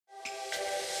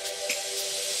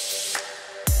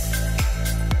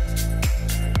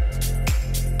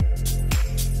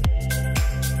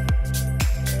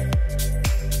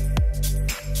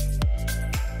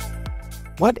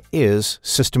What is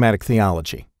systematic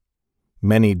theology?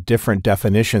 Many different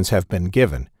definitions have been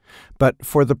given, but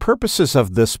for the purposes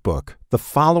of this book, the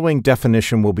following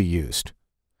definition will be used.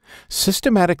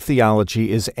 Systematic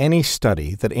theology is any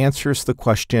study that answers the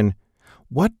question,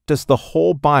 what does the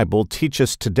whole Bible teach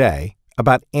us today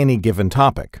about any given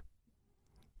topic?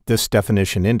 This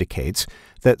definition indicates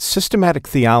that systematic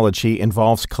theology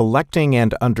involves collecting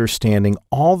and understanding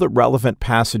all the relevant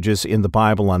passages in the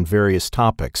Bible on various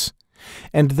topics,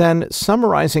 and then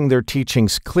summarizing their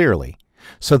teachings clearly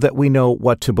so that we know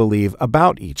what to believe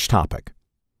about each topic.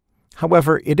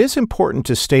 However, it is important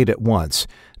to state at once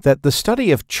that the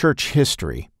study of church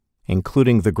history,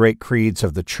 including the great creeds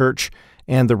of the church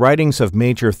and the writings of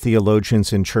major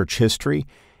theologians in church history,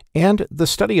 and the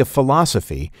study of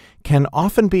philosophy can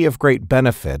often be of great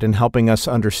benefit in helping us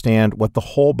understand what the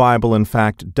whole Bible in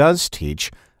fact does teach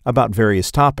about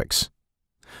various topics.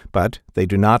 But they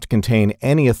do not contain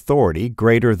any authority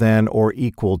greater than or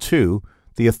equal to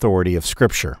the authority of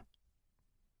Scripture.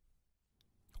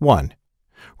 1.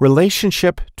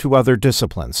 Relationship to other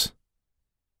disciplines.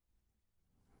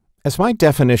 As my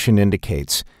definition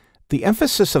indicates, the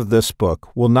emphasis of this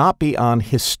book will not be on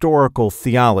historical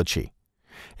theology,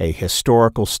 a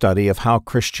historical study of how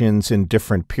Christians in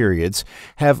different periods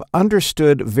have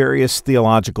understood various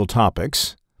theological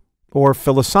topics, or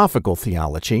philosophical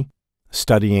theology,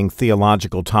 studying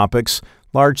theological topics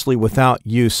largely without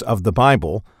use of the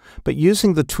Bible, but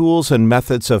using the tools and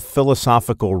methods of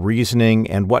philosophical reasoning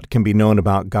and what can be known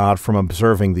about God from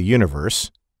observing the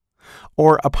universe,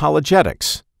 or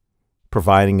apologetics,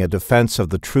 providing a defense of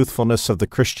the truthfulness of the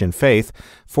Christian faith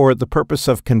for the purpose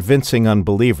of convincing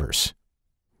unbelievers.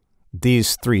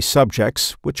 These three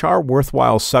subjects, which are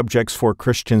worthwhile subjects for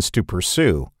Christians to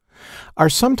pursue, are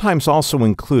sometimes also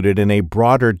included in a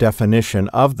broader definition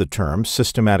of the term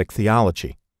systematic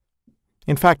theology.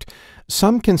 In fact,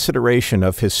 some consideration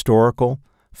of historical,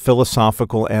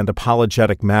 philosophical, and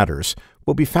apologetic matters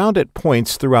will be found at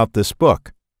points throughout this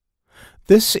book.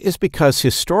 This is because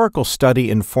historical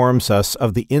study informs us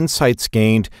of the insights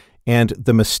gained and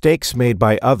the mistakes made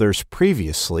by others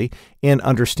previously in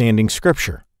understanding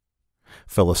Scripture.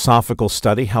 Philosophical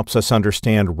study helps us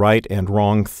understand right and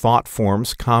wrong thought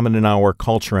forms common in our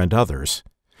culture and others.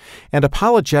 And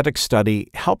apologetic study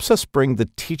helps us bring the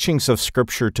teachings of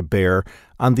Scripture to bear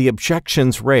on the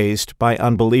objections raised by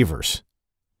unbelievers.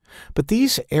 But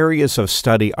these areas of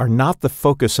study are not the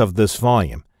focus of this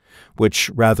volume, which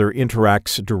rather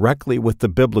interacts directly with the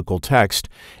biblical text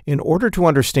in order to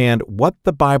understand what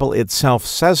the Bible itself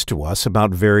says to us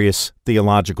about various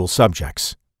theological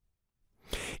subjects.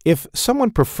 If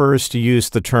someone prefers to use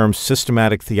the term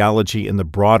systematic theology in the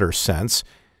broader sense,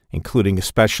 including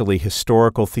especially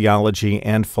historical theology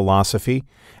and philosophy,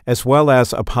 as well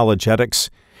as apologetics,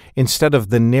 instead of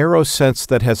the narrow sense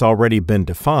that has already been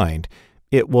defined,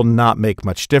 it will not make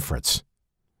much difference.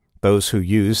 Those who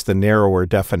use the narrower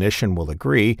definition will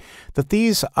agree that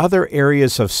these other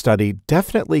areas of study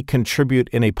definitely contribute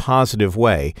in a positive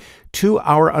way to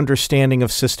our understanding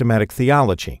of systematic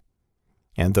theology.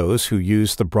 And those who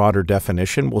use the broader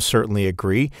definition will certainly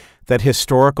agree that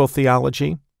historical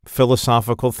theology,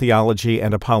 philosophical theology,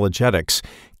 and apologetics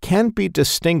can be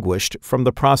distinguished from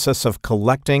the process of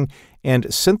collecting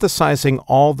and synthesizing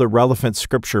all the relevant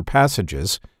Scripture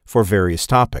passages for various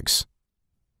topics.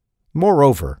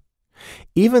 Moreover,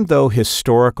 even though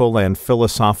historical and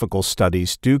philosophical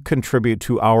studies do contribute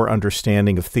to our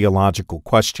understanding of theological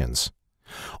questions,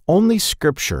 only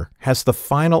Scripture has the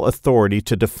final authority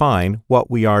to define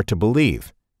what we are to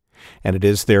believe, and it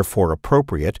is therefore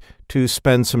appropriate to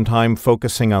spend some time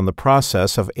focusing on the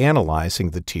process of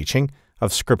analyzing the teaching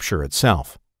of Scripture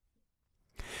itself.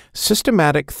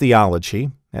 Systematic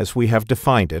theology, as we have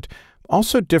defined it,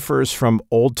 also differs from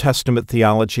Old Testament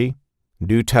theology,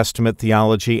 New Testament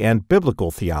theology, and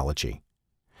biblical theology.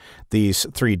 These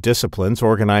three disciplines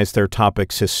organize their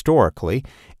topics historically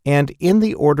and in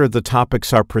the order the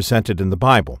topics are presented in the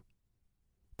Bible.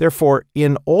 Therefore,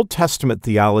 in Old Testament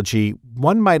theology,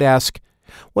 one might ask,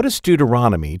 what does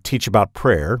Deuteronomy teach about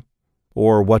prayer?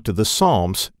 Or what do the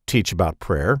Psalms teach about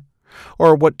prayer?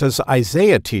 Or what does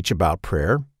Isaiah teach about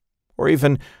prayer? Or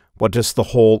even, what does the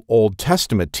whole Old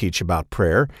Testament teach about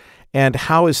prayer? And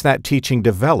how is that teaching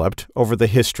developed over the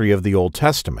history of the Old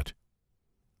Testament?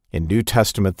 In New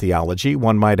Testament theology,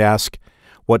 one might ask,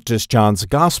 what does John's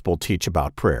Gospel teach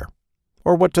about prayer?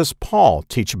 Or what does Paul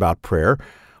teach about prayer?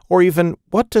 Or even,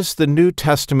 what does the New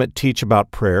Testament teach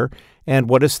about prayer, and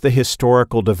what is the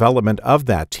historical development of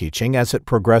that teaching as it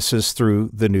progresses through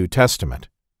the New Testament?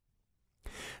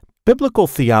 Biblical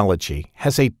theology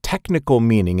has a technical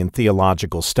meaning in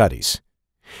theological studies.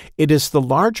 It is the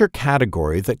larger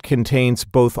category that contains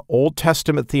both Old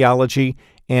Testament theology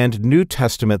and New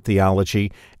Testament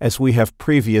theology as we have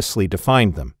previously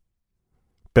defined them.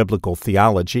 Biblical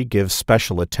theology gives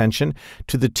special attention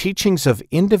to the teachings of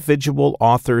individual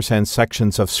authors and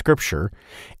sections of Scripture,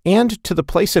 and to the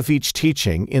place of each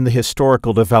teaching in the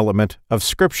historical development of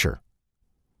Scripture.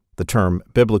 The term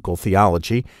biblical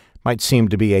theology might seem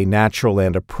to be a natural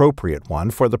and appropriate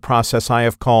one for the process I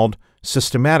have called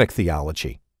systematic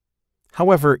theology.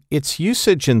 However, its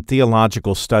usage in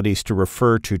theological studies to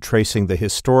refer to tracing the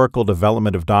historical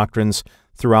development of doctrines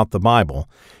throughout the Bible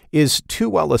is too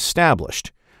well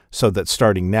established, so that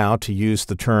starting now to use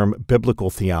the term biblical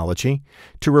theology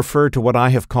to refer to what I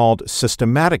have called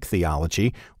systematic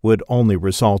theology would only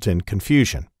result in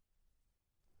confusion.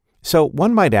 So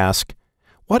one might ask,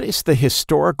 what is the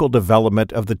historical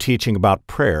development of the teaching about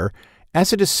prayer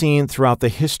as it is seen throughout the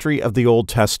history of the Old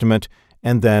Testament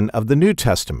and then of the New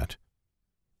Testament?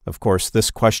 Of course,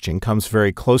 this question comes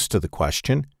very close to the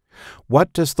question,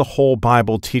 what does the whole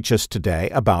Bible teach us today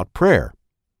about prayer?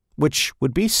 Which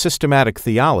would be systematic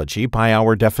theology by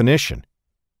our definition.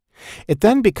 It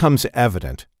then becomes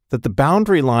evident that the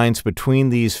boundary lines between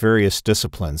these various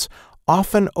disciplines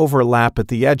often overlap at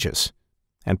the edges,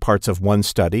 and parts of one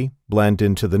study blend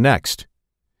into the next.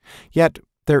 Yet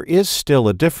there is still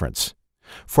a difference,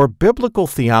 for biblical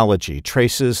theology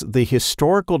traces the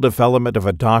historical development of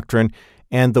a doctrine,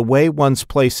 and the way one's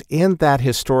place in that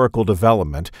historical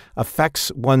development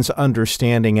affects one's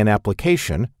understanding and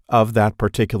application of that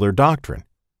particular doctrine.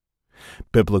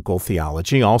 Biblical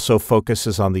theology also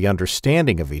focuses on the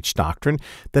understanding of each doctrine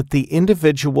that the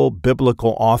individual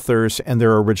biblical authors and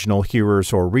their original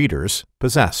hearers or readers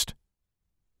possessed.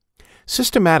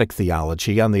 Systematic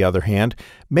theology, on the other hand,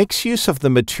 makes use of the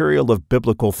material of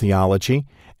biblical theology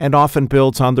and often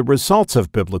builds on the results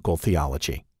of biblical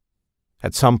theology.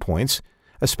 At some points,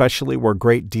 especially where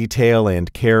great detail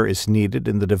and care is needed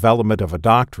in the development of a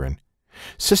doctrine,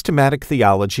 systematic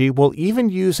theology will even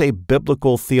use a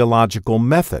biblical theological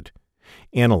method,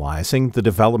 analyzing the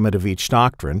development of each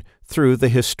doctrine through the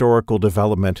historical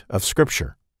development of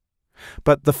Scripture.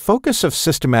 But the focus of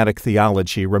systematic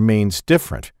theology remains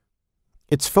different.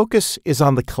 Its focus is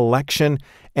on the collection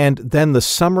and then the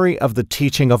summary of the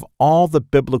teaching of all the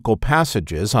biblical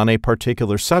passages on a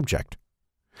particular subject.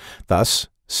 Thus,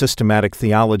 systematic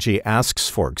theology asks,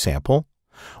 for example,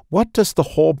 what does the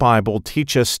whole Bible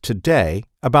teach us today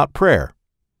about prayer?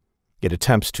 It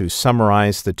attempts to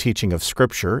summarize the teaching of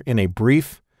Scripture in a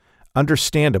brief,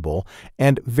 understandable,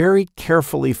 and very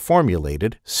carefully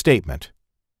formulated statement.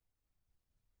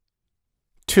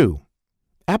 2.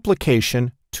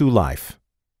 Application to life.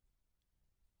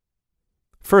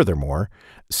 Furthermore,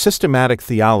 systematic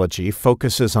theology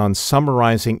focuses on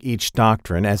summarizing each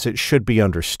doctrine as it should be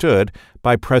understood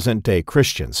by present-day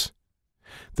Christians.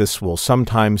 This will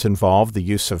sometimes involve the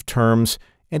use of terms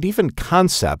and even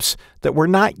concepts that were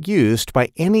not used by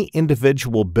any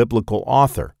individual biblical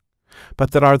author,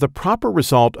 but that are the proper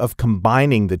result of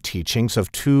combining the teachings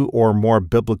of two or more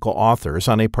biblical authors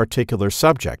on a particular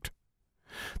subject.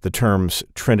 The terms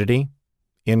Trinity,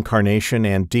 Incarnation,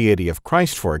 and Deity of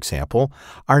Christ, for example,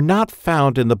 are not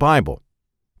found in the Bible,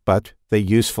 but they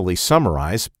usefully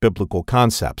summarize biblical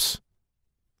concepts.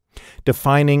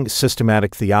 Defining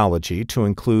systematic theology to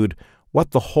include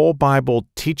what the whole Bible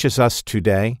teaches us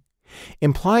today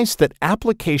implies that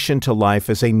application to life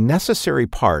is a necessary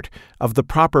part of the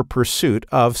proper pursuit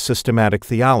of systematic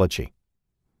theology.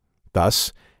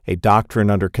 Thus, a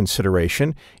doctrine under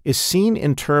consideration is seen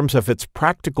in terms of its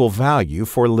practical value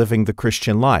for living the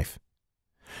Christian life.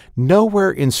 Nowhere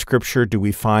in Scripture do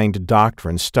we find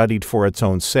doctrine studied for its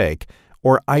own sake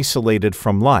or isolated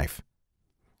from life.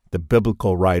 The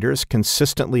biblical writers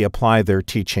consistently apply their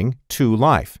teaching to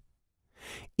life.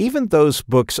 Even those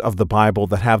books of the Bible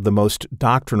that have the most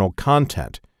doctrinal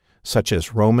content, such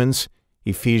as Romans,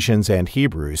 Ephesians, and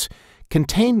Hebrews,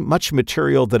 contain much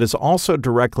material that is also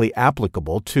directly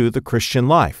applicable to the Christian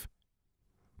life.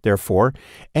 Therefore,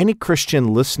 any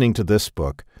Christian listening to this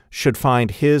book should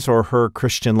find his or her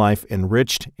Christian life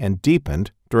enriched and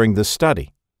deepened during this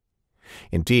study.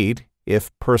 Indeed,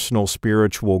 if personal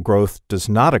spiritual growth does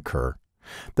not occur,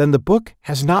 then the book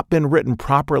has not been written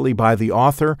properly by the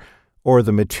author, or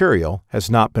the material has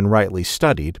not been rightly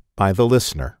studied by the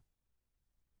listener.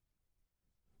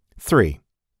 3.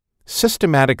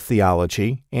 Systematic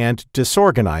theology and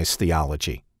disorganized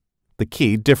theology, the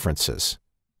key differences.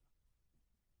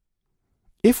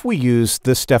 If we use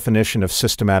this definition of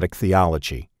systematic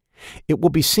theology, it will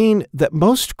be seen that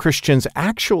most Christians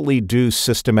actually do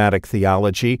systematic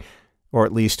theology or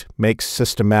at least makes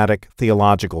systematic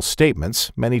theological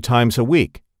statements many times a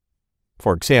week.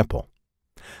 For example,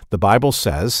 the Bible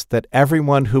says that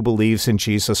everyone who believes in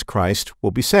Jesus Christ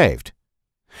will be saved.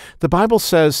 The Bible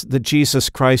says that Jesus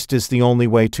Christ is the only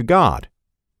way to God.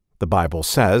 The Bible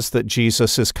says that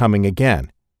Jesus is coming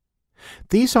again.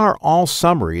 These are all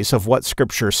summaries of what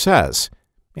Scripture says,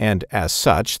 and as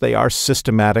such, they are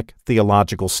systematic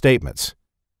theological statements.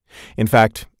 In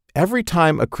fact, every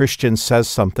time a Christian says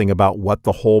something about what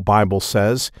the whole Bible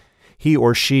says, he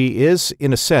or she is,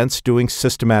 in a sense, doing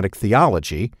systematic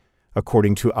theology,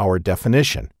 according to our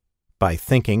definition, by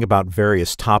thinking about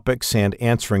various topics and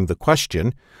answering the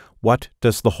question, what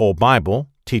does the whole Bible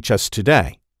teach us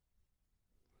today?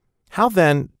 How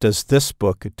then does this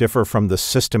book differ from the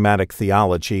systematic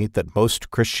theology that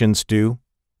most Christians do?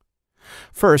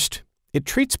 First, it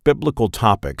treats biblical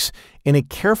topics in a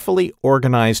carefully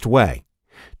organized way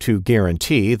to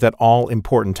guarantee that all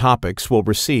important topics will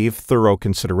receive thorough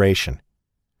consideration.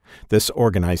 This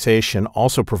organization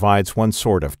also provides one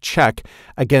sort of check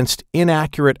against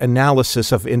inaccurate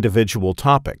analysis of individual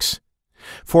topics,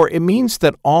 for it means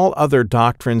that all other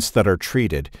doctrines that are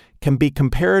treated can be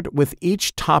compared with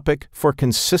each topic for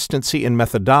consistency in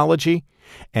methodology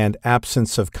and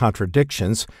absence of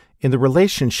contradictions in the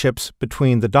relationships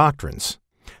between the doctrines.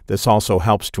 This also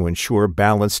helps to ensure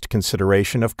balanced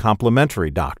consideration of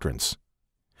complementary doctrines.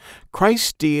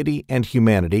 Christ's deity and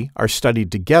humanity are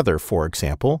studied together, for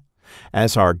example,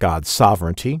 as are God's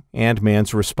sovereignty and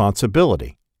man's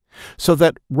responsibility, so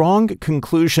that wrong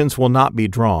conclusions will not be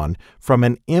drawn from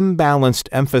an imbalanced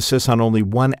emphasis on only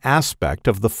one aspect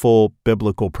of the full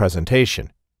biblical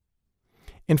presentation.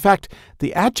 In fact,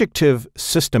 the adjective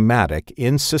systematic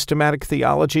in systematic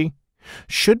theology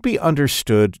should be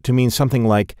understood to mean something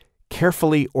like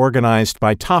carefully organized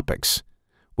by topics,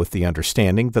 with the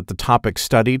understanding that the topics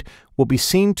studied will be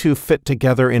seen to fit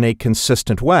together in a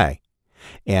consistent way,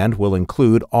 and will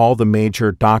include all the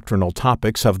major doctrinal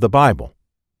topics of the Bible.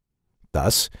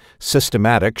 Thus,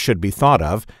 systematic should be thought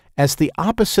of as the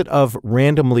opposite of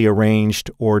randomly arranged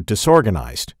or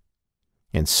disorganized.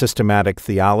 In systematic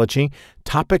theology,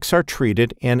 topics are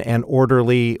treated in an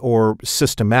orderly or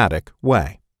systematic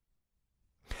way.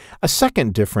 A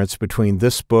second difference between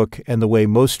this book and the way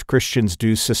most Christians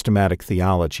do systematic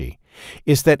theology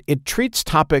is that it treats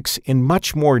topics in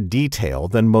much more detail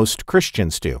than most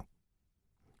Christians do.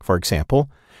 For example,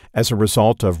 as a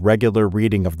result of regular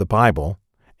reading of the Bible,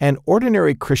 an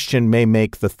ordinary Christian may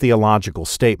make the theological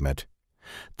statement,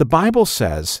 "The Bible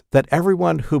says that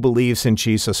everyone who believes in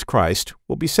Jesus Christ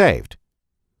will be saved."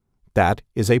 That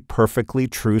is a perfectly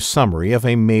true summary of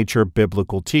a major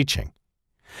biblical teaching.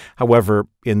 However,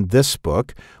 in this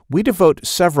book, we devote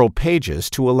several pages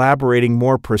to elaborating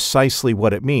more precisely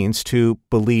what it means to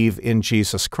believe in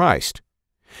Jesus Christ.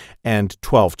 And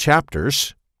 12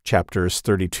 chapters, chapters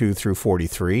 32 through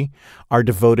 43, are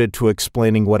devoted to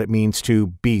explaining what it means to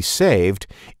be saved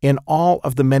in all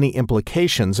of the many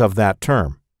implications of that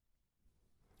term.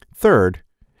 Third,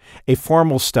 a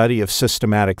formal study of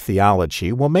systematic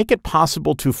theology will make it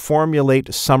possible to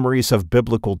formulate summaries of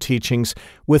biblical teachings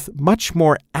with much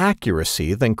more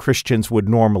accuracy than Christians would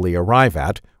normally arrive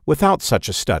at without such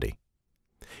a study.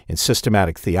 In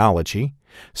systematic theology,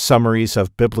 summaries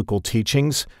of biblical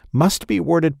teachings must be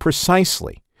worded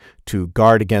precisely to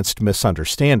guard against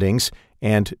misunderstandings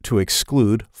and to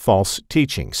exclude false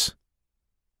teachings.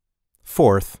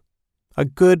 Fourth, a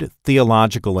good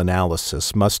theological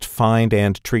analysis must find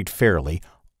and treat fairly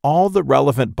all the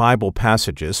relevant Bible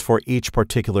passages for each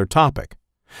particular topic,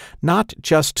 not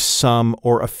just some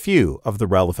or a few of the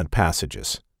relevant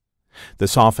passages.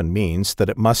 This often means that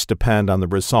it must depend on the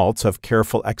results of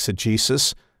careful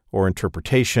exegesis or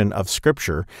interpretation of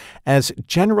Scripture as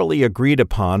generally agreed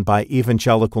upon by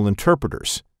evangelical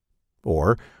interpreters,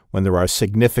 or, when there are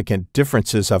significant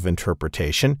differences of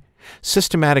interpretation,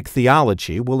 systematic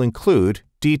theology will include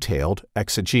detailed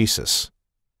exegesis.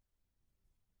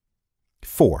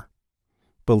 4.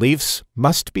 Beliefs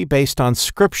must be based on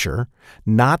Scripture,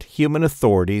 not human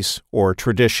authorities or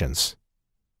traditions.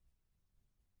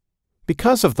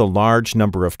 Because of the large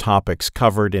number of topics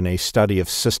covered in a study of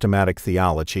systematic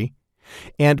theology,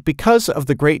 and because of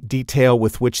the great detail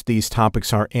with which these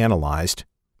topics are analyzed,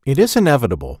 it is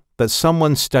inevitable that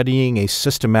someone studying a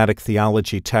systematic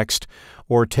theology text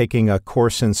or taking a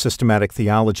course in systematic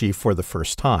theology for the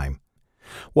first time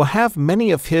will have many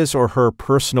of his or her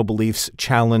personal beliefs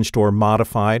challenged or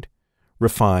modified,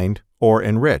 refined, or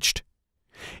enriched.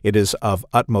 It is of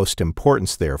utmost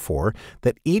importance, therefore,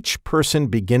 that each person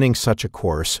beginning such a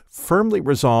course firmly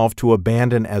resolve to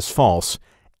abandon as false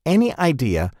any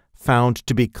idea found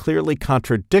to be clearly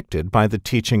contradicted by the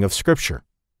teaching of Scripture.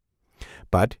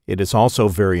 But it is also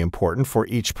very important for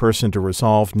each person to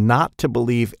resolve not to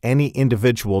believe any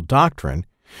individual doctrine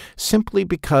simply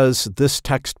because this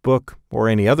textbook or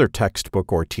any other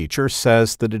textbook or teacher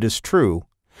says that it is true,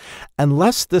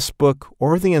 unless this book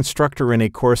or the instructor in a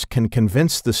course can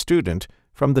convince the student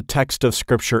from the text of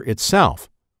Scripture itself.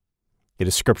 It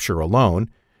is Scripture alone,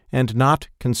 and not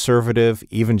conservative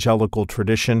evangelical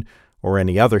tradition or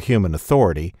any other human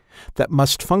authority, that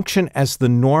must function as the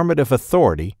normative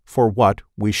authority for what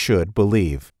we should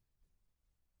believe.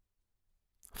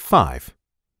 5.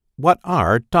 What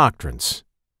are doctrines?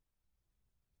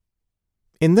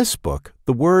 In this book,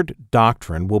 the word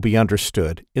doctrine will be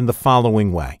understood in the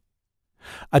following way.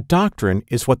 A doctrine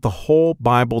is what the whole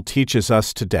Bible teaches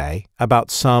us today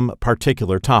about some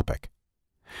particular topic.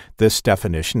 This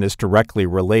definition is directly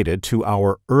related to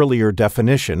our earlier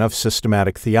definition of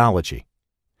systematic theology,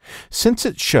 since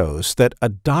it shows that a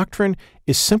doctrine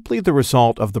is simply the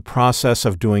result of the process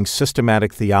of doing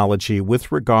systematic theology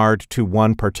with regard to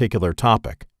one particular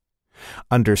topic.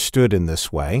 Understood in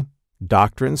this way,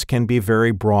 doctrines can be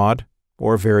very broad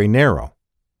or very narrow.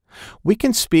 We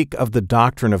can speak of the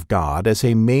doctrine of God as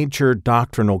a major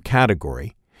doctrinal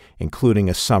category, including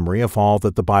a summary of all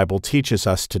that the Bible teaches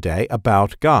us today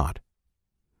about God.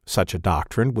 Such a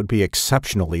doctrine would be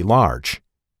exceptionally large.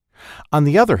 On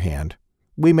the other hand,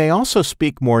 we may also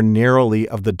speak more narrowly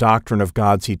of the doctrine of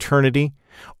God's eternity,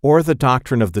 or the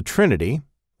doctrine of the Trinity,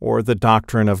 or the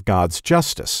doctrine of God's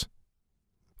justice.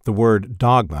 The word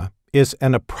dogma is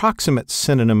an approximate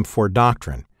synonym for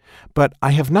doctrine, but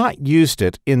I have not used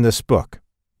it in this book.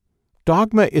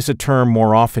 Dogma is a term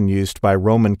more often used by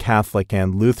Roman Catholic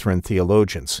and Lutheran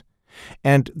theologians,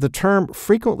 and the term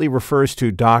frequently refers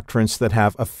to doctrines that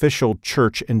have official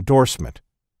church endorsement.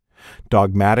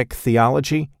 Dogmatic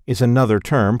theology is another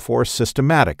term for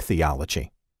systematic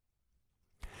theology.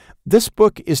 This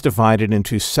book is divided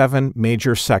into 7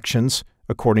 major sections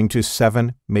according to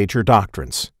 7 major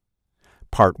doctrines.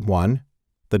 Part 1,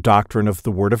 the doctrine of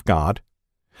the Word of God.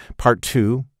 Part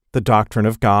 2, the doctrine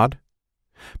of God.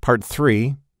 Part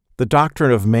 3, the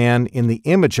doctrine of man in the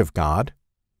image of God.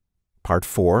 Part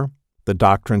 4, the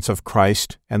doctrines of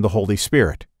Christ and the Holy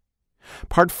Spirit.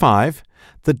 Part 5,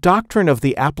 the doctrine of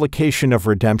the application of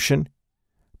redemption.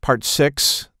 Part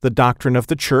 6, the doctrine of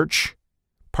the church.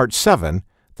 Part 7,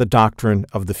 the doctrine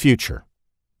of the future.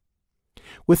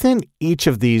 Within each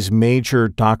of these major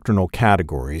doctrinal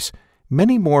categories,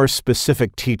 many more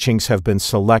specific teachings have been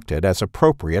selected as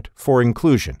appropriate for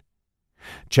inclusion.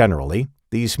 Generally,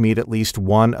 these meet at least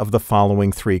one of the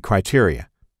following 3 criteria.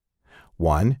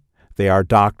 1. They are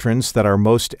doctrines that are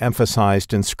most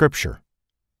emphasized in Scripture.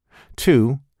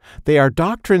 2. They are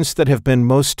doctrines that have been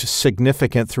most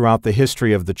significant throughout the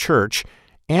history of the Church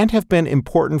and have been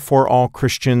important for all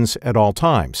Christians at all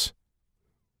times.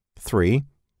 3.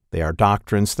 They are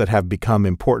doctrines that have become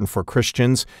important for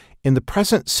Christians in the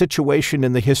present situation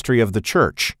in the history of the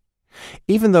Church,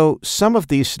 even though some of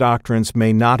these doctrines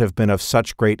may not have been of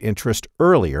such great interest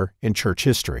earlier in church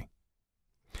history.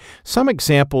 Some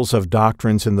examples of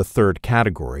doctrines in the 3rd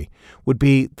category would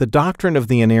be the doctrine of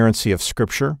the inerrancy of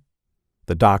Scripture,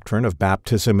 the doctrine of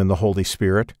baptism in the Holy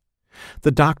Spirit,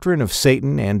 the doctrine of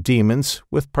Satan and demons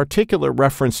with particular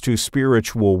reference to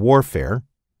spiritual warfare,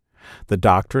 the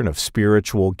doctrine of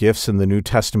spiritual gifts in the New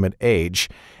Testament age,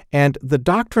 and the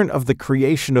doctrine of the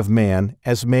creation of man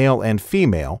as male and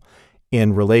female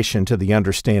in relation to the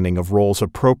understanding of roles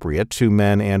appropriate to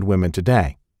men and women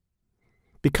today.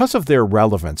 Because of their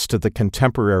relevance to the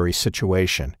contemporary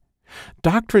situation,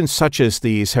 doctrines such as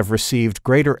these have received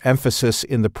greater emphasis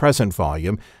in the present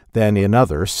volume than in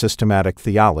other systematic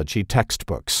theology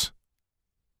textbooks.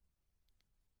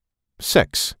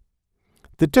 6.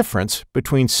 The difference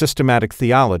between systematic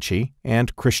theology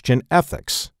and Christian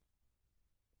ethics.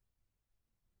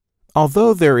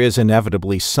 Although there is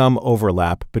inevitably some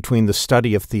overlap between the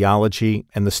study of theology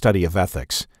and the study of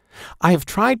ethics, I have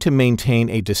tried to maintain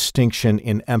a distinction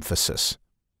in emphasis.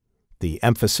 The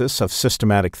emphasis of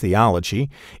systematic theology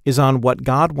is on what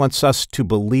God wants us to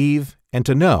believe and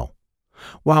to know,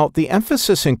 while the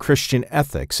emphasis in Christian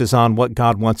ethics is on what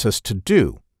God wants us to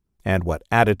do and what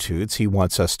attitudes He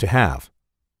wants us to have.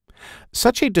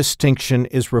 Such a distinction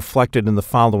is reflected in the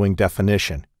following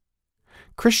definition.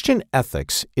 Christian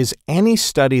ethics is any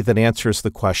study that answers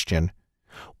the question,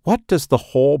 what does the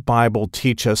whole Bible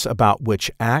teach us about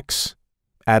which acts,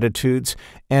 attitudes,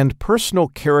 and personal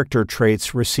character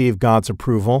traits receive God's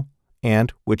approval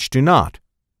and which do not?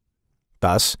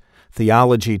 Thus,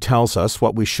 theology tells us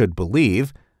what we should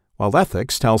believe, while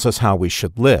ethics tells us how we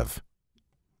should live.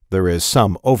 There is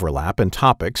some overlap in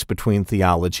topics between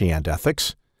theology and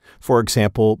ethics. For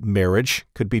example, marriage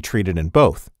could be treated in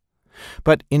both.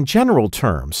 But in general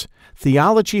terms,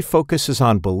 theology focuses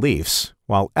on beliefs,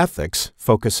 while ethics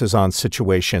focuses on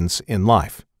situations in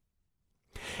life.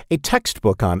 A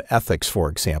textbook on ethics, for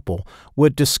example,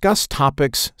 would discuss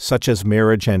topics such as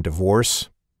marriage and divorce,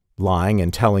 lying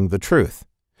and telling the truth,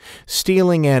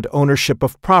 stealing and ownership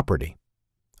of property,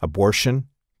 abortion,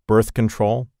 birth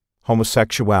control,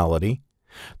 homosexuality,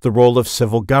 the role of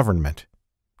civil government,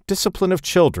 discipline of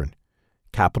children,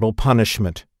 capital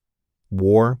punishment,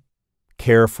 war,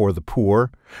 care for the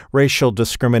poor, racial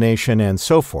discrimination, and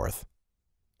so forth.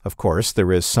 Of course,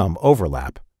 there is some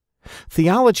overlap.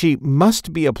 Theology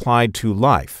must be applied to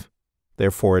life,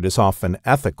 therefore it is often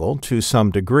ethical to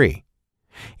some degree.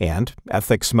 And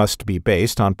ethics must be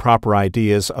based on proper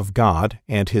ideas of God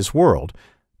and His world,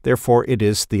 therefore it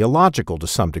is theological to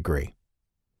some degree.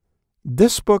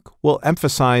 This book will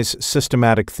emphasize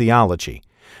systematic theology,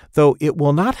 though it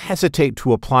will not hesitate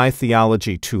to apply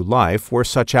theology to life where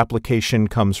such application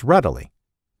comes readily.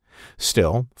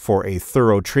 Still, for a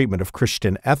thorough treatment of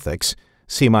Christian ethics,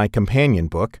 see my companion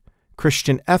book,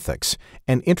 Christian Ethics,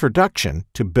 An Introduction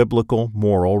to Biblical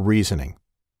Moral Reasoning.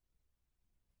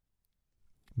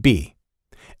 B.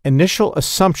 Initial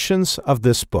assumptions of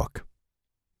this book.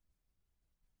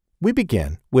 We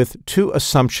begin with two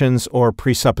assumptions or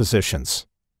presuppositions.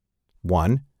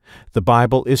 1. The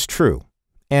Bible is true,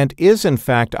 and is in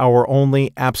fact our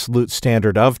only absolute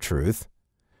standard of truth.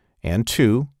 And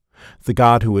 2. The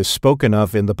God who is spoken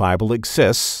of in the Bible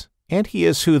exists, and He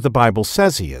is who the Bible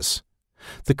says He is,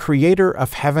 the Creator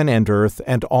of heaven and earth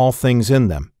and all things in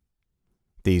them.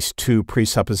 These two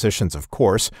presuppositions, of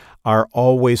course, are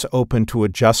always open to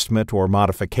adjustment or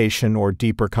modification or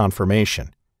deeper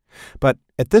confirmation. But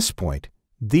at this point,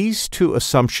 these two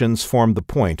assumptions form the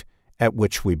point at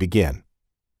which we begin.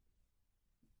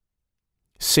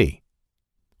 C.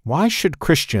 Why should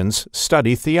Christians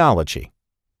study theology?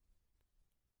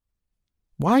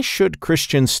 Why should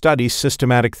Christians study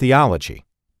systematic theology?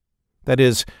 That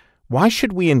is, why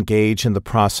should we engage in the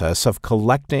process of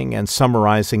collecting and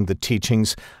summarizing the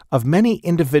teachings of many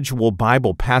individual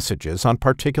Bible passages on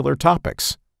particular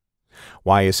topics?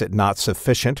 Why is it not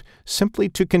sufficient simply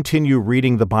to continue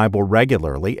reading the Bible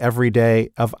regularly every day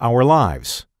of our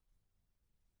lives?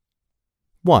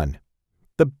 1.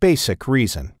 The basic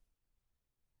reason.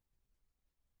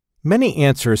 Many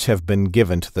answers have been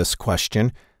given to this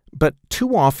question, but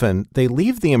too often they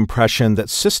leave the impression that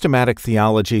systematic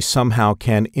theology somehow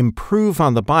can improve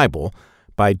on the Bible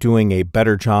by doing a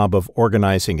better job of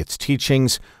organizing its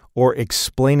teachings or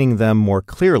explaining them more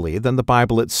clearly than the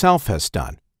Bible itself has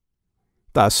done.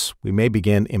 Thus, we may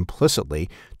begin implicitly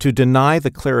to deny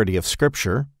the clarity of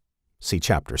Scripture, see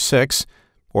chapter 6,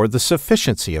 or the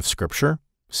sufficiency of Scripture,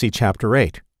 see chapter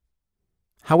 8.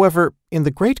 However, in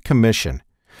the Great Commission,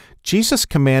 Jesus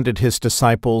commanded His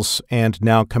disciples, and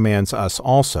now commands us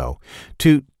also,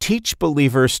 to teach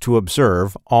believers to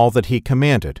observe all that He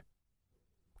commanded.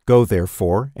 Go,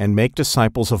 therefore, and make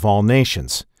disciples of all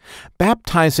nations,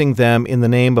 baptizing them in the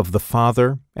name of the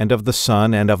Father, and of the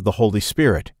Son, and of the Holy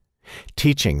Spirit,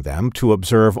 teaching them to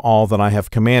observe all that I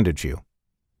have commanded you.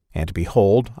 And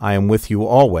behold, I am with you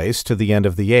always to the end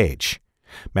of the age.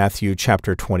 Matthew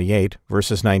chapter 28,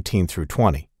 verses 19 through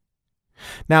 20.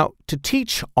 Now, to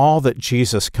teach all that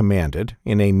Jesus commanded,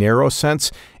 in a narrow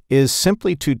sense, is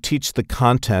simply to teach the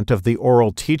content of the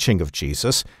oral teaching of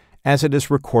Jesus as it is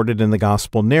recorded in the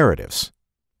gospel narratives.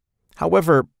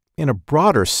 However, in a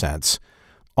broader sense,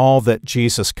 all that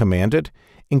Jesus commanded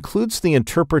includes the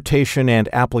interpretation and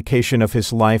application of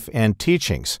His life and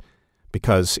teachings,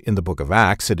 because in the book of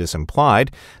Acts it is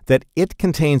implied that it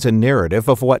contains a narrative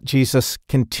of what Jesus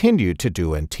continued to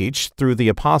do and teach through the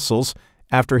apostles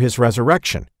after His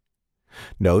resurrection.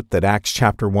 Note that Acts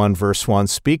chapter 1 verse 1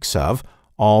 speaks of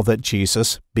all that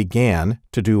Jesus began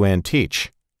to do and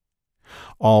teach.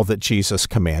 All that Jesus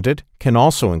commanded can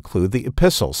also include the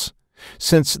epistles,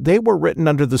 since they were written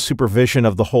under the supervision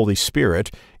of the Holy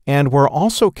Spirit and were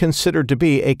also considered to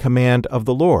be a command of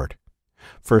the Lord.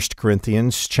 1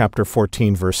 Corinthians chapter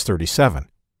 14 verse 37.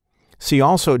 See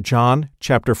also John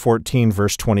chapter 14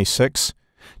 verse 26,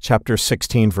 chapter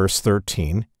 16 verse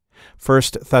 13, 1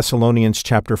 Thessalonians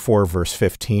chapter 4 verse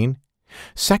 15,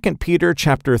 2 Peter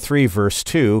chapter 3 verse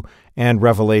 2, and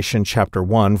Revelation chapter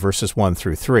 1 verses 1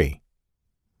 through 3.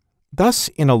 Thus,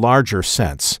 in a larger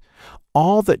sense,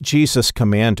 all that Jesus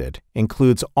commanded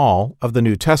includes all of the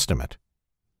New Testament.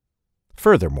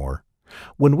 Furthermore,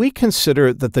 when we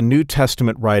consider that the New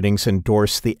Testament writings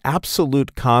endorse the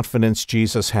absolute confidence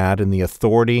Jesus had in the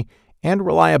authority, and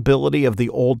reliability of the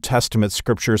Old Testament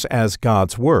scriptures as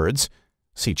God's words,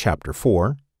 see chapter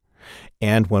 4,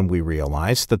 and when we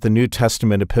realize that the New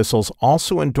Testament epistles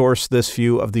also endorse this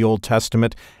view of the Old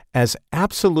Testament as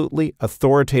absolutely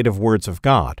authoritative words of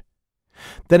God,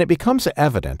 then it becomes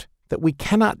evident that we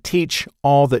cannot teach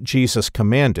all that Jesus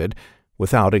commanded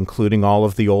without including all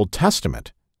of the Old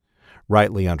Testament,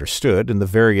 rightly understood in the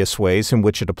various ways in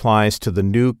which it applies to the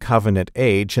New Covenant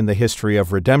age in the history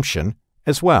of redemption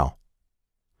as well.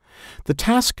 The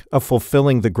task of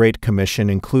fulfilling the Great Commission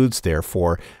includes,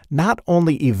 therefore, not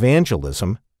only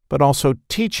evangelism, but also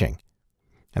teaching.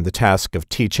 And the task of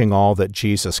teaching all that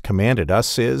Jesus commanded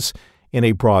us is, in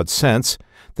a broad sense,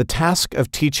 the task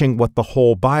of teaching what the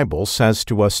whole Bible says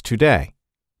to us today.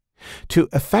 To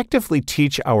effectively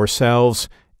teach ourselves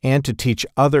and to teach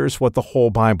others what the whole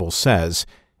Bible says,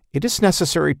 it is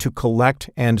necessary to collect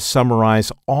and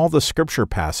summarize all the Scripture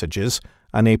passages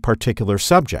on a particular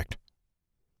subject.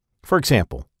 For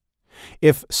example,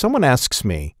 if someone asks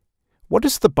me, "What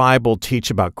does the Bible teach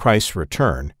about Christ's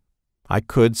return?" I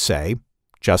could say,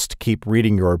 "Just keep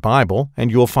reading your Bible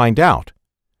and you'll find out."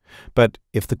 But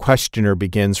if the questioner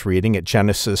begins reading at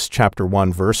Genesis chapter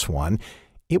 1, verse 1,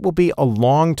 it will be a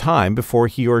long time before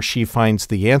he or she finds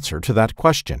the answer to that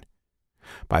question.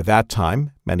 By that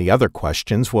time, many other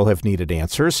questions will have needed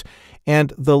answers,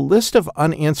 and the list of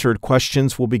unanswered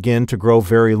questions will begin to grow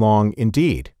very long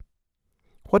indeed.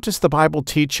 What does the Bible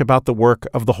teach about the work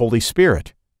of the Holy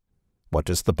Spirit? What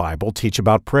does the Bible teach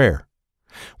about prayer?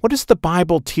 What does the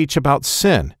Bible teach about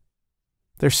sin?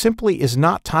 There simply is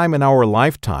not time in our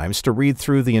lifetimes to read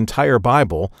through the entire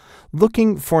Bible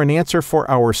looking for an answer for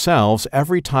ourselves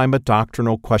every time a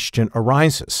doctrinal question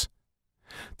arises.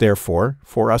 Therefore,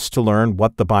 for us to learn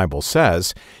what the Bible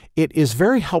says, it is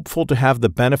very helpful to have the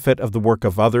benefit of the work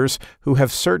of others who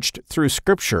have searched through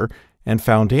Scripture and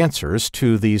found answers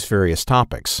to these various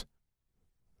topics.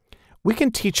 We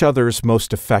can teach others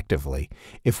most effectively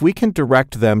if we can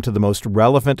direct them to the most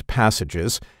relevant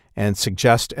passages and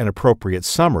suggest an appropriate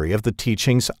summary of the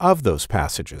teachings of those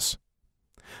passages.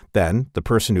 Then, the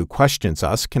person who questions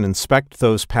us can inspect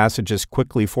those passages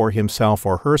quickly for himself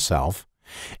or herself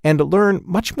and learn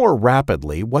much more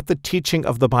rapidly what the teaching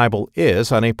of the Bible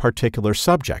is on a particular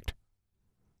subject.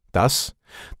 Thus,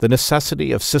 the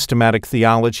necessity of systematic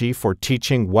theology for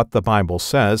teaching what the Bible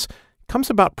says comes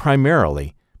about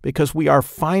primarily because we are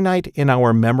finite in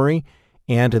our memory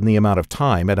and in the amount of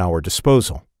time at our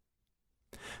disposal.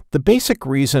 The basic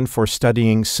reason for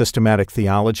studying systematic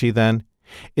theology, then,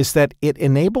 is that it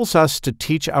enables us to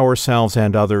teach ourselves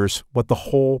and others what the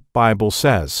whole Bible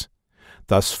says,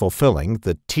 thus fulfilling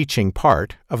the teaching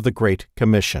part of the Great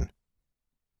Commission.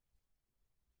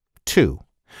 2.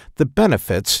 The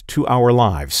benefits to our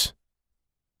lives.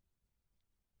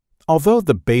 Although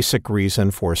the basic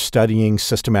reason for studying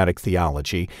systematic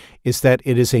theology is that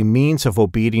it is a means of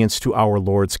obedience to our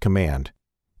Lord's command,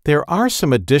 there are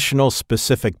some additional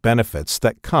specific benefits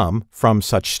that come from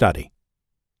such study.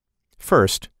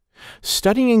 First,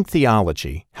 studying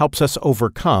theology helps us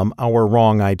overcome our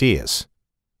wrong ideas.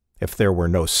 If there were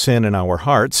no sin in our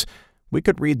hearts, we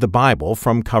could read the Bible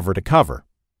from cover to cover.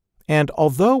 And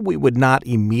although we would not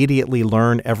immediately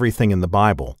learn everything in the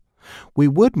Bible, we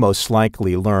would most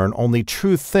likely learn only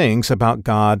true things about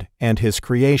God and His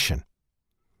creation.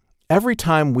 Every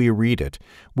time we read it,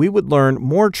 we would learn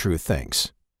more true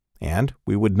things, and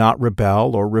we would not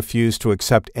rebel or refuse to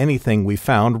accept anything we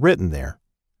found written there.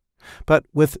 But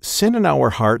with sin in our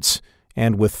hearts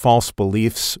and with false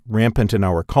beliefs rampant in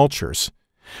our cultures,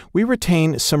 we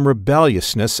retain some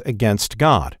rebelliousness against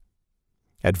God.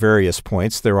 At various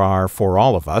points there are, for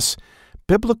all of us,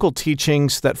 biblical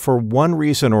teachings that for one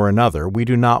reason or another we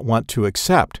do not want to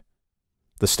accept.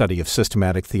 The study of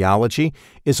systematic theology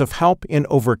is of help in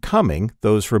overcoming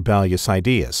those rebellious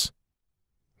ideas.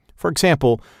 For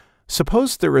example,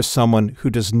 suppose there is someone who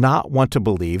does not want to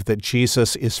believe that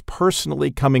Jesus is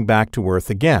personally coming back to earth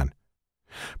again.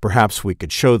 Perhaps we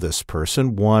could show this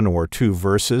person 1 or 2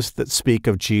 verses that speak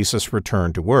of Jesus'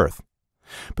 return to earth.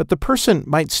 But the person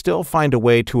might still find a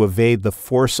way to evade the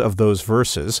force of those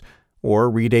verses or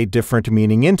read a different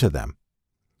meaning into them.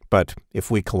 But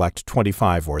if we collect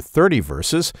 25 or 30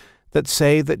 verses that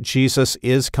say that Jesus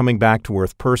is coming back to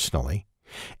earth personally,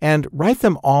 and write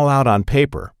them all out on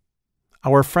paper,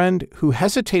 our friend who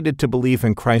hesitated to believe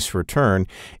in Christ's return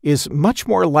is much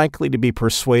more likely to be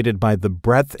persuaded by the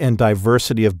breadth and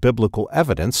diversity of biblical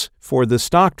evidence for this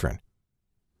doctrine.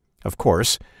 Of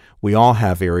course, we all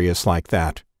have areas like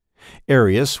that,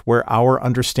 areas where our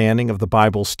understanding of the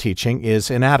Bible's teaching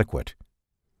is inadequate.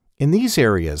 In these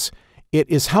areas, it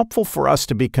is helpful for us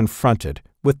to be confronted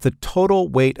with the total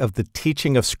weight of the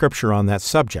teaching of Scripture on that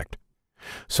subject,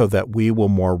 so that we will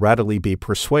more readily be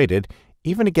persuaded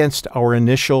even against our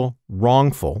initial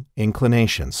wrongful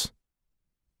inclinations.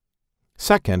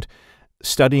 Second,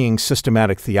 studying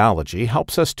systematic theology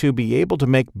helps us to be able to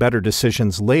make better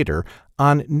decisions later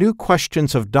on new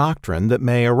questions of doctrine that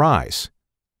may arise.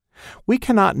 We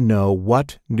cannot know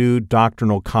what new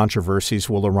doctrinal controversies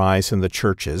will arise in the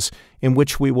churches in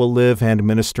which we will live and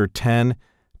minister 10,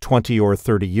 20, or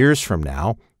 30 years from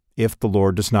now, if the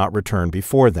Lord does not return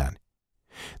before then.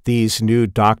 These new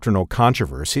doctrinal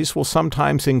controversies will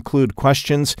sometimes include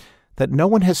questions that no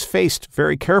one has faced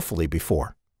very carefully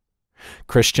before.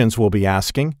 Christians will be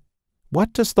asking,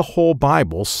 what does the whole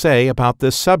Bible say about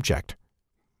this subject?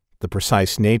 The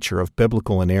precise nature of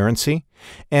biblical inerrancy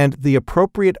and the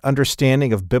appropriate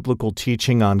understanding of biblical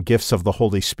teaching on gifts of the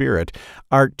Holy Spirit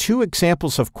are two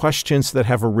examples of questions that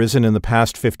have arisen in the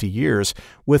past 50 years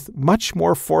with much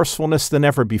more forcefulness than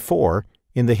ever before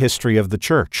in the history of the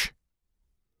Church.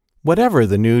 Whatever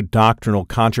the new doctrinal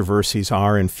controversies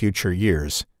are in future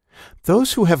years,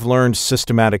 those who have learned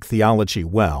systematic theology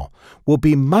well will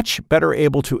be much better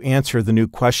able to answer the new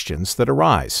questions that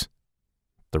arise.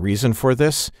 The reason for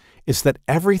this is that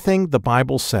everything the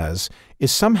Bible says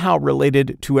is somehow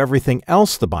related to everything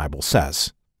else the Bible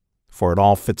says, for it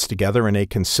all fits together in a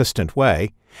consistent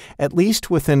way, at least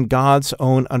within God's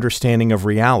own understanding of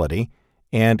reality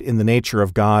and in the nature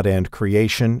of God and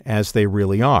creation as they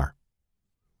really are.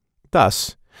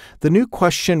 Thus, the new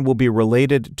question will be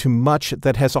related to much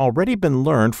that has already been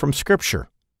learned from Scripture.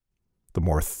 The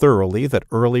more thoroughly that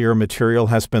earlier material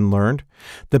has been learned,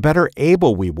 the better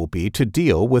able we will be to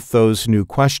deal with those new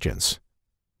questions.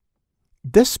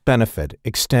 This benefit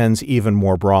extends even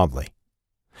more broadly.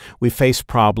 We face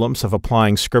problems of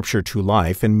applying Scripture to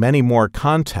life in many more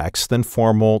contexts than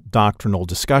formal doctrinal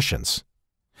discussions.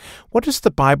 What does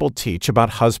the Bible teach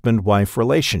about husband-wife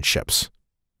relationships?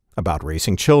 About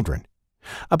raising children?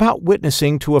 About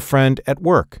witnessing to a friend at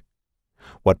work?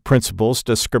 What principles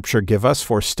does Scripture give us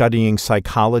for studying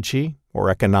psychology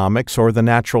or economics or the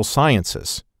natural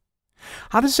sciences?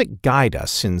 How does it guide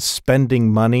us in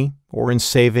spending money or in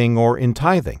saving or in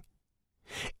tithing?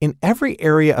 In every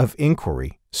area of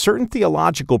inquiry, certain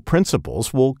theological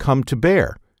principles will come to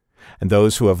bear, and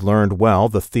those who have learned well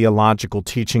the theological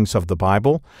teachings of the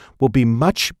Bible will be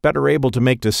much better able to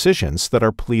make decisions that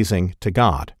are pleasing to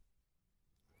God.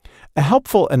 A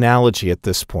helpful analogy at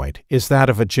this point is that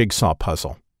of a jigsaw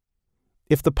puzzle.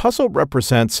 If the puzzle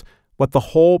represents what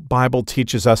the whole Bible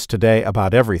teaches us today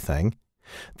about everything,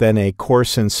 then a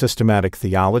course in systematic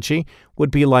theology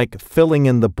would be like filling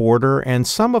in the border and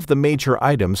some of the major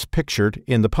items pictured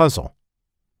in the puzzle.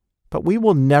 But we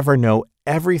will never know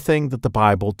everything that the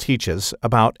Bible teaches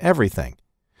about everything,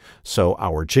 so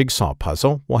our jigsaw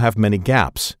puzzle will have many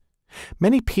gaps,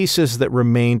 many pieces that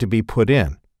remain to be put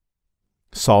in.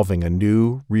 Solving a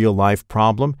new, real-life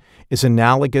problem is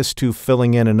analogous to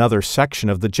filling in another section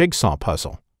of the jigsaw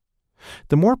puzzle.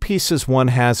 The more pieces one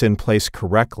has in place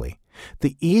correctly,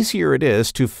 the easier it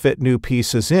is to fit new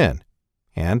pieces in,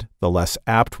 and the less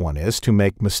apt one is to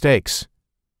make mistakes.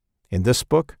 In this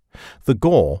book, the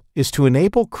goal is to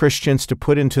enable Christians to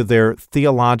put into their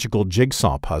theological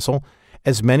jigsaw puzzle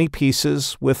as many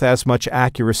pieces with as much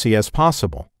accuracy as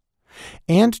possible,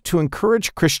 and to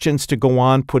encourage Christians to go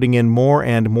on putting in more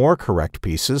and more correct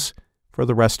pieces for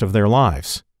the rest of their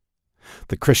lives.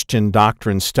 The Christian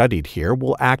doctrine studied here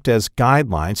will act as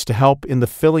guidelines to help in the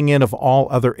filling in of all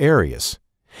other areas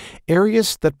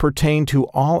that pertain to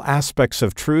all aspects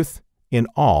of truth in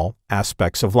all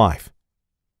aspects of life.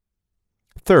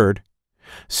 Third,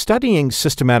 studying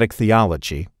systematic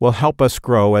theology will help us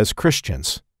grow as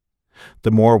Christians.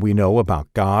 The more we know about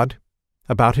God,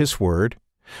 about His Word,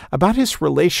 about His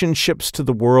relationships to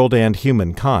the world and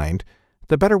humankind,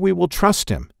 the better we will trust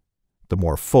Him, the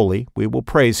more fully we will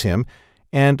praise Him,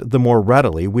 and the more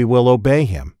readily we will obey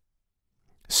Him.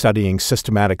 Studying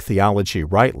systematic theology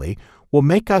rightly will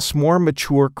make us more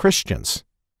mature Christians.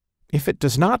 If it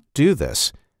does not do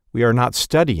this, we are not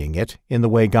studying it in the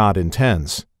way God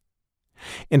intends.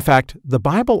 In fact, the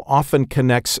Bible often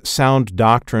connects sound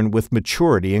doctrine with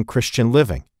maturity in Christian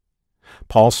living.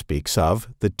 Paul speaks of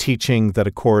the teaching that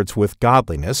accords with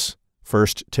godliness, 1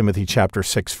 Timothy chapter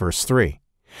 6, verse 3,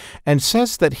 and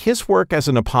says that his work as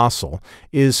an apostle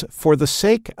is for the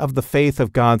sake of the faith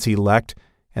of God's elect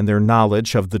and their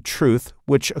knowledge of the truth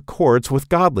which accords with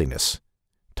godliness,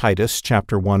 Titus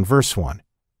chapter 1, verse 1.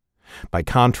 By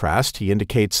contrast, he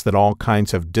indicates that all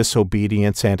kinds of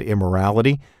disobedience and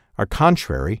immorality are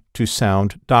contrary to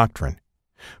sound doctrine,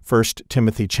 1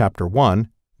 Timothy chapter 1,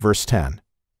 verse 10.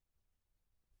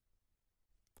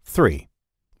 3.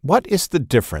 What is the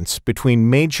difference between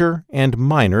major and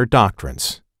minor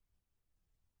doctrines?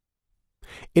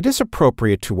 It is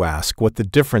appropriate to ask what the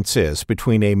difference is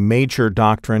between a major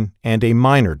doctrine and a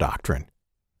minor doctrine.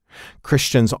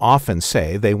 Christians often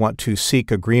say they want to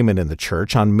seek agreement in the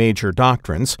church on major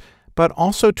doctrines, but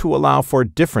also to allow for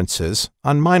differences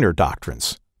on minor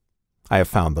doctrines. I have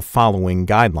found the following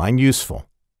guideline useful.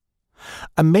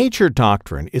 A major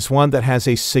doctrine is one that has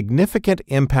a significant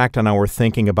impact on our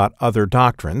thinking about other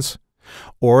doctrines,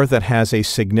 or that has a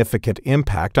significant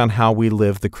impact on how we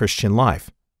live the Christian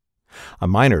life. A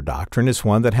minor doctrine is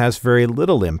one that has very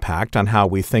little impact on how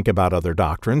we think about other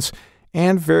doctrines,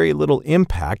 and very little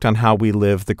impact on how we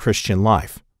live the Christian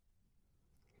life.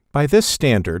 By this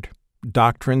standard,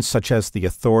 doctrines such as the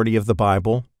authority of the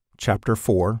Bible, chapter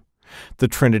 4, the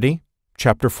Trinity,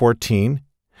 chapter 14,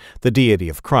 the deity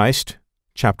of Christ,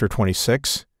 chapter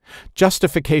 26,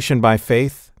 justification by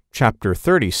faith, chapter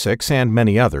 36, and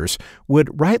many others,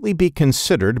 would rightly be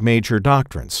considered major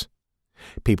doctrines.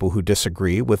 People who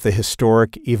disagree with the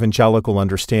historic evangelical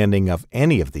understanding of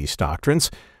any of these doctrines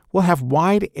will have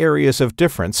wide areas of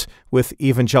difference with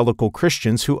evangelical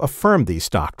Christians who affirm these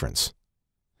doctrines.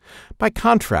 By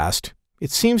contrast,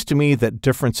 it seems to me that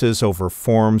differences over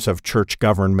forms of church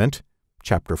government,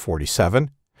 chapter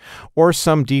 47, or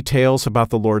some details about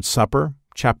the Lord's Supper,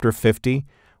 chapter 50,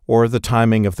 or the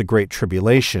timing of the Great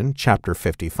Tribulation, chapter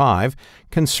 55,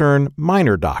 concern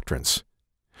minor doctrines.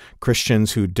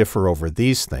 Christians who differ over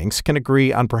these things can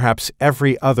agree on perhaps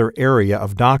every other area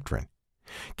of doctrine,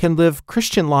 can live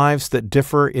Christian lives that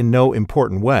differ in no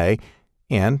important way,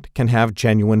 and can have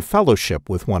genuine fellowship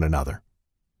with one another.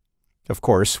 Of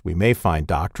course, we may find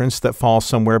doctrines that fall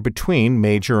somewhere between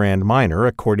major and minor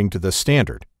according to this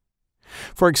standard.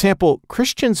 For example,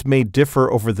 Christians may differ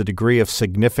over the degree of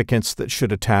significance that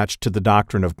should attach to the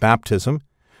doctrine of baptism,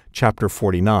 chapter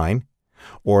 49,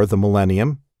 or the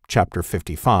millennium, chapter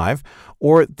 55,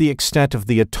 or the extent of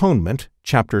the atonement,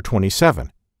 chapter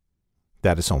 27.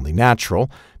 That is only natural,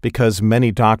 because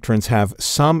many doctrines have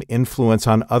some influence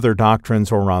on other doctrines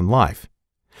or on life.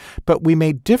 But we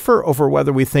may differ over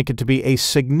whether we think it to be a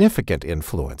significant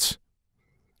influence.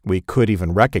 We could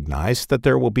even recognize that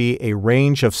there will be a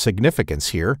range of significance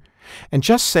here, and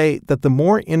just say that the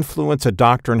more influence a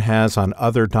doctrine has on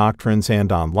other doctrines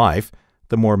and on life,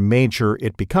 the more major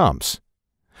it becomes.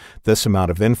 This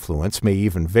amount of influence may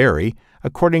even vary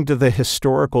according to the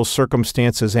historical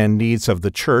circumstances and needs of the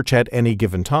church at any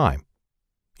given time.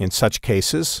 In such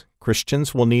cases,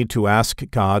 Christians will need to ask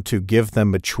God to give them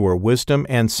mature wisdom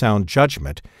and sound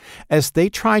judgment as they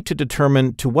try to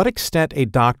determine to what extent a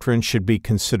doctrine should be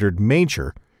considered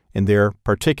major in their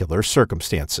particular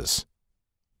circumstances.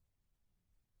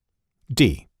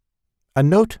 D. A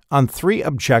note on 3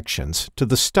 objections to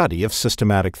the study of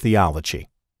systematic theology.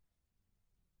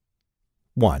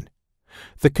 1.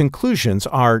 The conclusions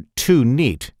are too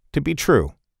neat to be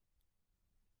true.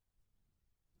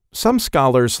 Some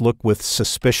scholars look with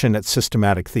suspicion at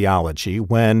systematic theology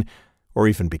when, or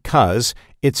even because,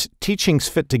 its teachings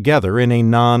fit together in a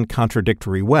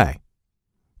non-contradictory way.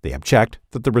 They object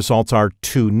that the results are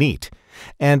too neat,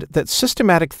 and that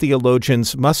systematic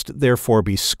theologians must therefore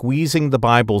be squeezing the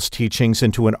Bible's teachings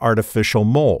into an artificial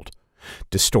mold,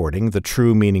 distorting the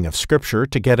true meaning of Scripture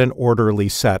to get an orderly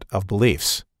set of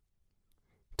beliefs.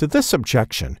 To this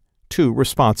objection, 2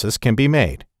 responses can be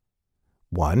made.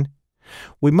 1.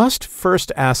 We must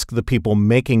first ask the people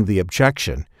making the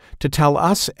objection to tell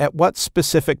us at what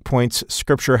specific points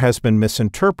Scripture has been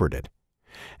misinterpreted,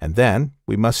 and then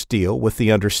we must deal with the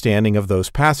understanding of those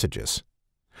passages.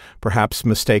 Perhaps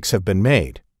mistakes have been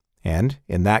made, and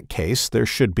in that case there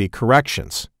should be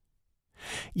corrections.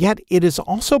 Yet it is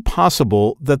also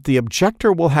possible that the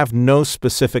objector will have no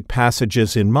specific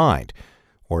passages in mind,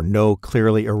 or no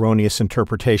clearly erroneous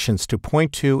interpretations to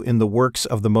point to in the works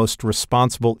of the most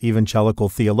responsible evangelical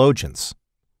theologians.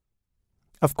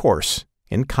 Of course,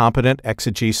 incompetent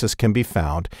exegesis can be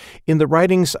found in the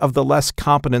writings of the less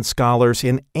competent scholars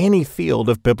in any field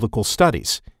of biblical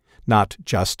studies, not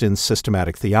just in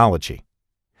systematic theology.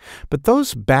 But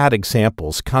those bad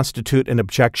examples constitute an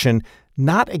objection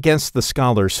not against the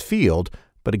scholar's field,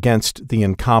 but against the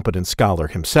incompetent scholar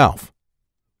himself.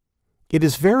 It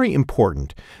is very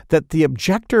important that the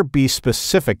objector be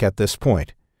specific at this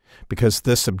point, because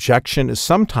this objection is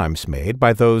sometimes made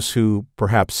by those who,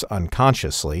 perhaps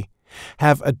unconsciously,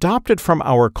 have adopted from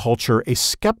our culture a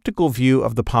skeptical view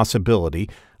of the possibility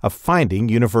of finding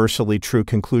universally true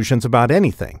conclusions about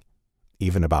anything,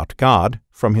 even about God,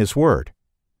 from His Word.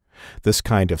 This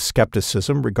kind of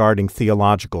skepticism regarding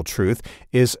theological truth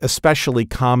is especially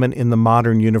common in the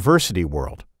modern university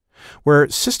world, where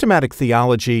systematic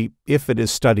theology, if it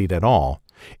is studied at all,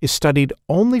 is studied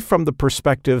only from the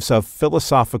perspectives of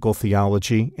philosophical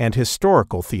theology and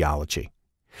historical theology,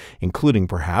 including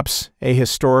perhaps a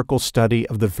historical study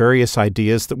of the various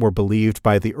ideas that were believed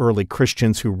by the early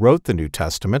Christians who wrote the New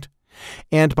Testament,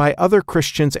 and by other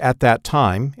Christians at that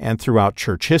time and throughout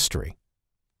church history.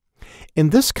 In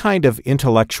this kind of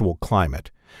intellectual climate,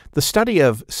 the study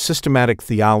of systematic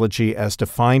theology as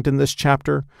defined in this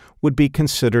chapter would be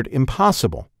considered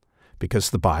impossible, because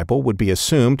the Bible would be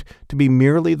assumed to be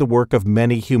merely the work of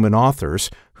many human authors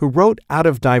who wrote out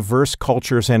of diverse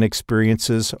cultures and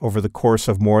experiences over the course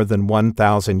of more than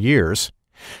 1,000 years.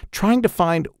 Trying to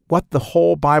find what the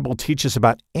whole Bible teaches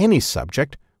about any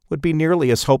subject would be nearly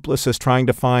as hopeless as trying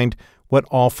to find what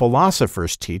all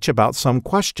philosophers teach about some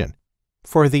question,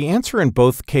 for the answer in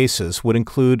both cases would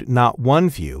include not one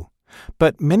view,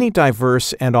 but many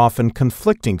diverse and often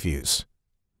conflicting views.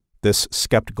 This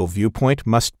skeptical viewpoint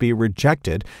must be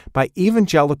rejected by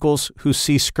evangelicals who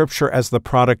see Scripture as the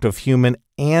product of human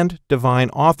and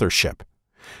divine authorship,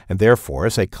 and therefore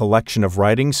as a collection of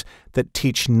writings that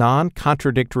teach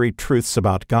non-contradictory truths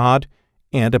about God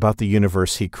and about the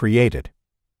universe He created.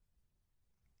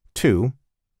 2.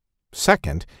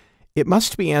 Second, it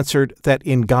must be answered that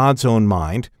in God's own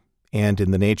mind, and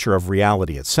in the nature of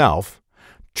reality itself,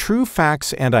 true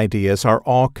facts and ideas are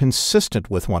all consistent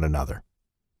with one another.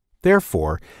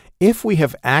 Therefore, if we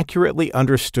have accurately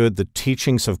understood the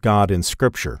teachings of God in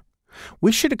Scripture,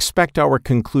 we should expect our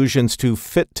conclusions to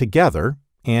fit together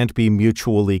and be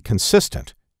mutually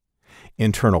consistent.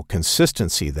 Internal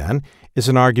consistency, then, is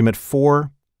an argument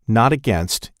for, not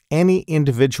against, any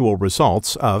individual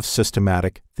results of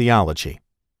systematic theology.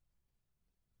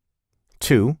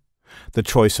 2. The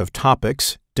choice of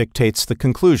topics dictates the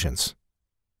conclusions.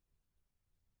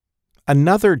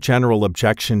 Another general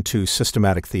objection to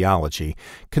systematic theology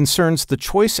concerns the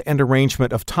choice and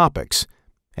arrangement of topics,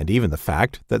 and even the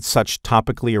fact that such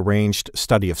topically arranged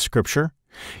study of Scripture,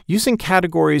 using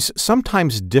categories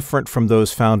sometimes different from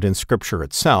those found in Scripture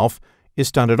itself,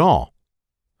 is done at all.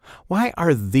 Why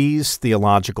are these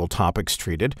theological topics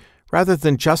treated rather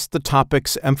than just the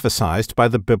topics emphasized by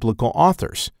the biblical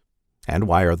authors? And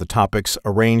why are the topics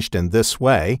arranged in this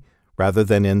way rather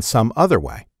than in some other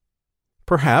way?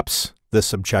 Perhaps,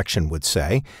 this objection would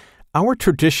say, our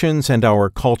traditions and our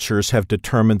cultures have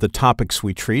determined the topics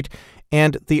we treat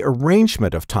and the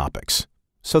arrangement of topics,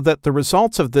 so that the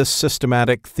results of this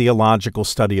systematic theological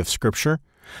study of Scripture,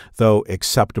 though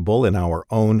acceptable in our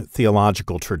own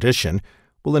theological tradition,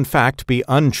 will in fact be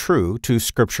untrue to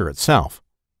Scripture itself.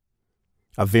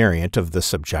 A variant of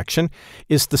this objection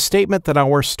is the statement that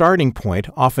our starting point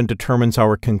often determines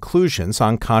our conclusions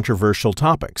on controversial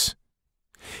topics.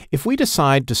 If we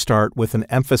decide to start with an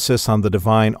emphasis on the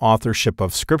divine authorship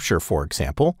of Scripture, for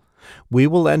example, we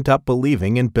will end up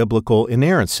believing in biblical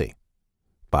inerrancy.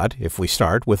 But if we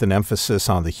start with an emphasis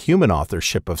on the human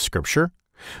authorship of Scripture,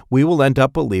 we will end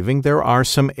up believing there are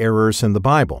some errors in the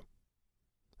Bible.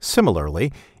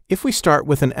 Similarly, if we start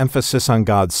with an emphasis on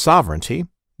God's sovereignty,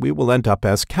 we will end up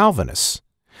as Calvinists.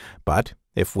 But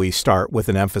if we start with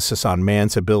an emphasis on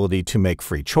man's ability to make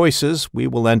free choices, we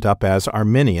will end up as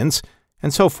Arminians,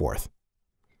 and so forth.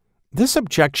 This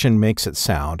objection makes it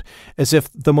sound as if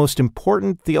the most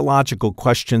important theological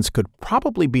questions could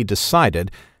probably be decided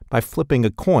by flipping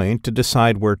a coin to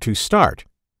decide where to start,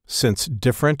 since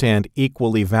different and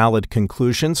equally valid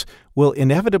conclusions will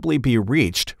inevitably be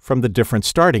reached from the different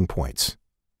starting points.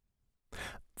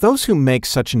 Those who make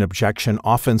such an objection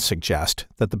often suggest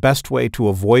that the best way to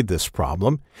avoid this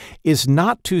problem is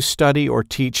not to study or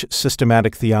teach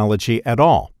systematic theology at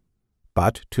all,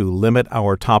 but to limit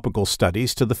our topical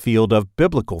studies to the field of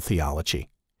biblical theology,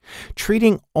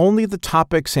 treating only the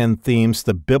topics and themes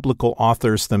the biblical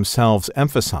authors themselves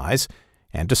emphasize,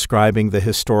 and describing the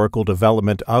historical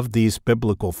development of these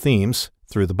biblical themes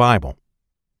through the Bible.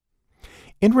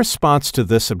 In response to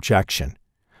this objection,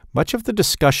 much of the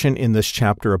discussion in this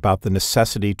chapter about the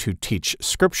necessity to teach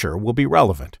Scripture will be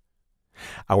relevant.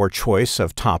 Our choice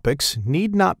of topics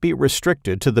need not be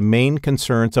restricted to the main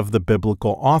concerns of the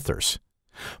biblical authors,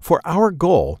 for our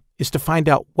goal is to find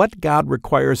out what God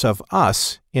requires of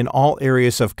us in all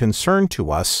areas of concern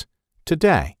to us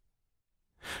today.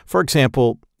 For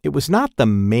example, it was not the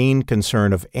main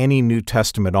concern of any New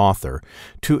Testament author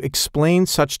to explain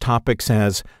such topics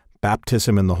as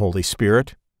baptism in the Holy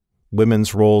Spirit,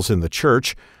 women's roles in the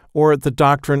church, or the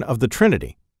doctrine of the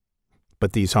Trinity.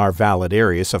 But these are valid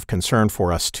areas of concern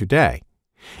for us today,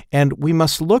 and we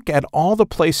must look at all the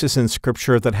places in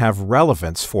Scripture that have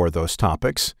relevance for those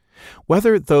topics,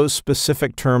 whether those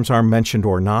specific terms are mentioned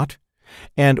or not,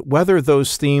 And whether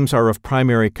those themes are of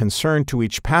primary concern to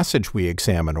each passage we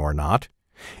examine or not,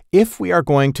 if we are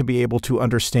going to be able to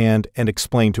understand and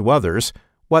explain to others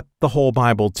what the whole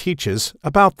Bible teaches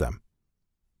about them.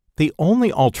 The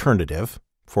only alternative,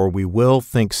 for we will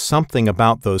think something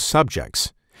about those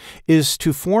subjects, is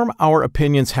to form our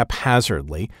opinions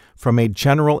haphazardly from a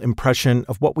general impression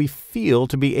of what we feel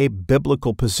to be a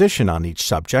biblical position on each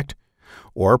subject,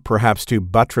 or perhaps to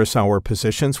buttress our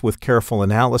positions with careful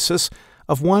analysis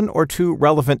of one or two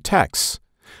relevant texts,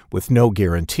 with no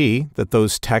guarantee that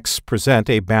those texts present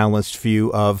a balanced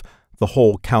view of the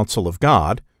whole counsel of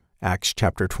God, Acts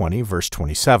chapter 20, verse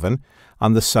 27,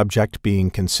 on the subject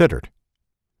being considered.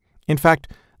 In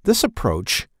fact, this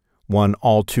approach, one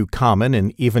all too common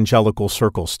in evangelical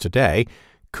circles today,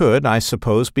 could, I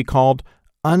suppose, be called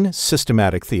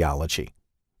unsystematic theology,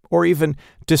 or even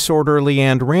disorderly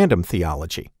and random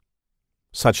theology.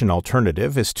 Such an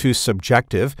alternative is too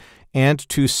subjective and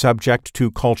too subject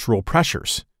to cultural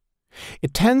pressures.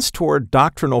 It tends toward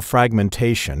doctrinal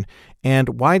fragmentation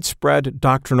and widespread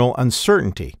doctrinal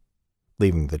uncertainty,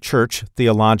 leaving the church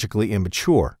theologically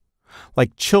immature,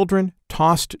 like children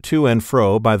tossed to and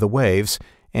fro by the waves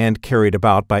and carried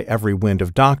about by every wind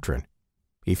of doctrine.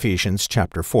 Ephesians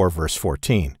chapter 4, verse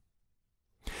 14.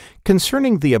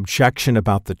 Concerning the objection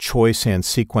about the choice and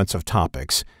sequence of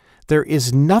topics, there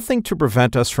is nothing to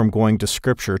prevent us from going to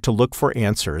Scripture to look for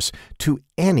answers to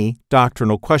any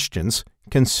doctrinal questions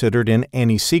considered in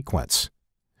any sequence.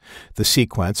 The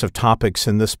sequence of topics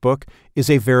in this book is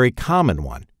a very common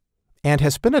one, and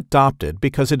has been adopted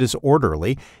because it is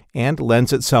orderly and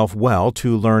lends itself well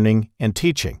to learning and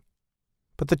teaching.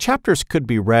 But the chapters could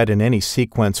be read in any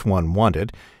sequence one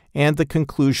wanted, and the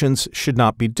conclusions should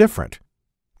not be different,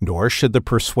 nor should the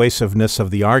persuasiveness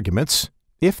of the arguments,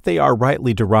 if they are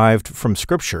rightly derived from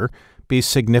Scripture, be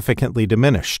significantly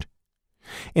diminished.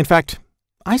 In fact,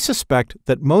 I suspect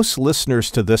that most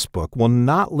listeners to this book will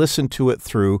not listen to it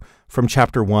through from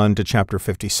chapter 1 to chapter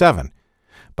 57,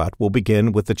 but will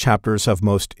begin with the chapters of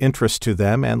most interest to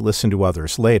them and listen to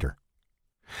others later.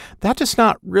 That does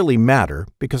not really matter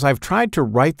because I've tried to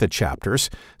write the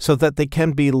chapters so that they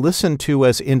can be listened to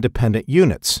as independent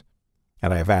units,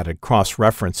 and I have added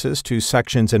cross-references to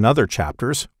sections in other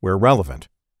chapters where relevant.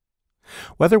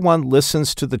 Whether one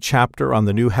listens to the chapter on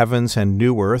the new heavens and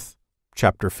new earth,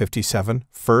 chapter 57,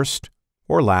 first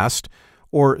or last,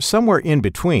 or somewhere in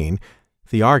between,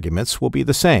 the arguments will be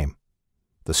the same.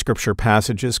 The Scripture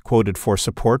passages quoted for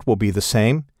support will be the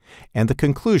same, and the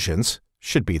conclusions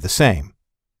should be the same.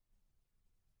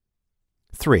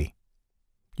 3.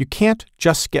 You can't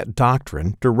just get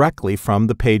doctrine directly from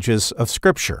the pages of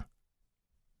Scripture.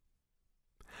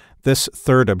 This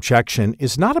third objection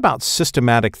is not about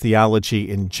systematic theology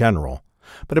in general,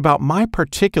 but about my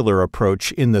particular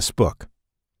approach in this book.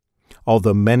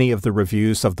 Although many of the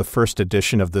reviews of the first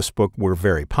edition of this book were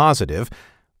very positive,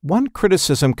 one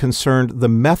criticism concerned the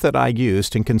method I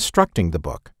used in constructing the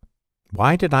book.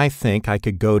 Why did I think I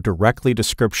could go directly to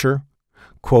Scripture,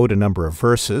 quote a number of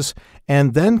verses,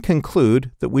 and then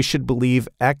conclude that we should believe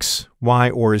X, Y,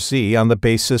 or Z on the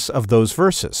basis of those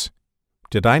verses?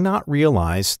 Did I not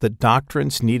realize that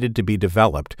doctrines needed to be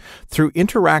developed through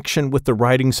interaction with the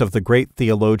writings of the great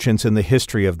theologians in the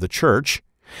history of the Church,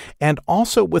 and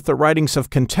also with the writings of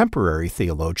contemporary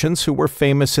theologians who were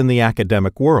famous in the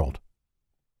academic world?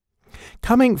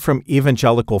 Coming from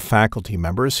evangelical faculty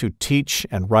members who teach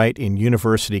and write in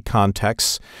university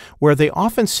contexts where they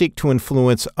often seek to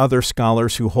influence other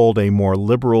scholars who hold a more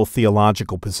liberal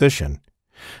theological position,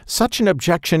 such an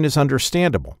objection is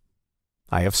understandable.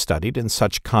 I have studied in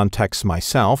such contexts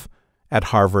myself at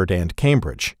Harvard and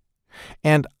Cambridge,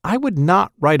 and I would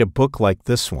not write a book like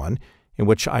this one in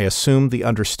which I assume the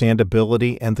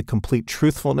understandability and the complete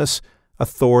truthfulness,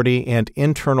 authority, and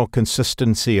internal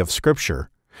consistency of Scripture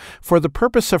for the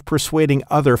purpose of persuading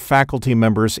other faculty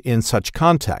members in such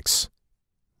contexts.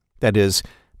 That is,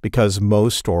 because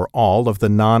most or all of the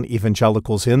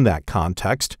non-evangelicals in that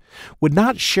context would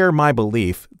not share my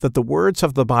belief that the words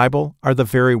of the Bible are the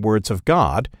very words of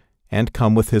God and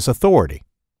come with His authority.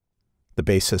 The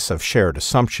basis of shared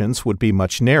assumptions would be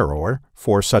much narrower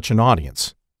for such an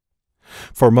audience.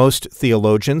 For most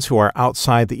theologians who are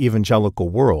outside the evangelical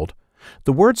world,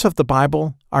 the words of the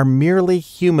Bible are merely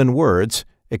human words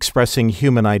expressing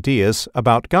human ideas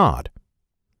about God.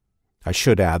 I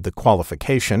should add the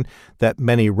qualification that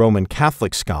many Roman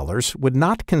Catholic scholars would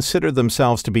not consider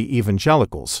themselves to be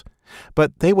evangelicals,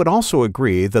 but they would also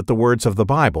agree that the words of the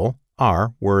Bible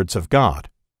are words of God.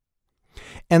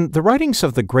 And the writings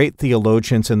of the great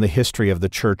theologians in the history of the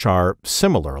Church are,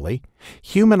 similarly,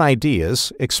 human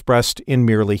ideas expressed in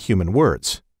merely human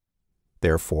words.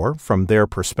 therefore, from their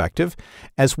perspective,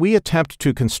 as we attempt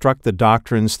to construct the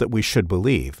doctrines that we should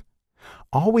believe.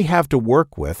 All we have to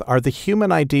work with are the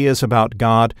human ideas about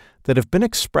God that have been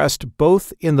expressed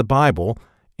both in the Bible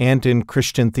and in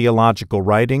Christian theological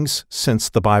writings since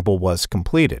the Bible was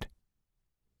completed.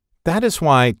 That is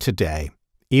why today,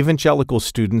 evangelical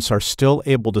students are still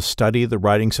able to study the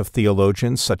writings of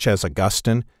theologians such as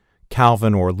Augustine,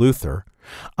 Calvin, or Luther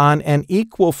on an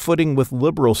equal footing with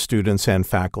liberal students and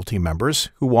faculty members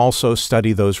who also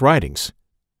study those writings.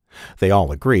 They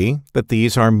all agree that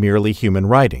these are merely human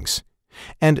writings,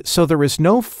 and so there is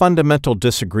no fundamental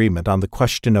disagreement on the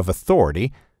question of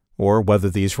authority or whether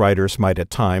these writers might at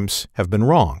times have been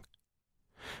wrong.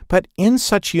 But in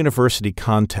such university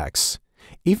contexts,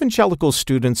 evangelical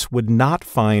students would not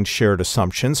find shared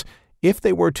assumptions if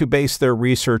they were to base their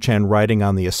research and writing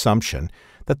on the assumption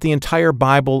that the entire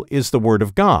Bible is the Word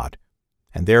of God,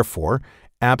 and therefore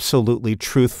absolutely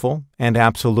truthful and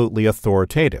absolutely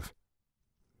authoritative.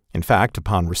 In fact,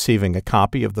 upon receiving a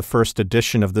copy of the first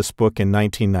edition of this book in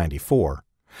 1994,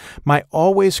 my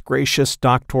always gracious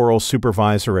doctoral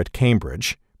supervisor at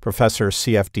Cambridge, Professor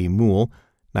C.F.D. Moule,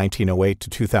 1908 to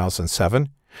 2007,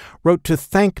 wrote to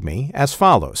thank me as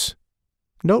follows.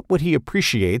 Note what he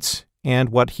appreciates and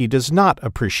what he does not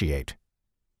appreciate.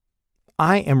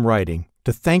 I am writing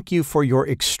to thank you for your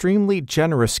extremely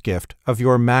generous gift of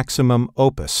your maximum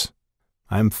opus.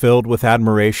 I am filled with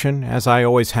admiration, as I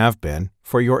always have been,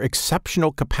 for your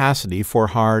exceptional capacity for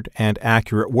hard and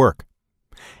accurate work.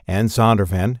 And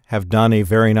Zondervan have done a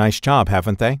very nice job,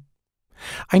 haven't they?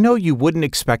 I know you wouldn't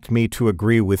expect me to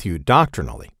agree with you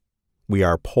doctrinally. We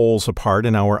are poles apart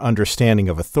in our understanding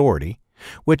of authority,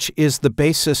 which is the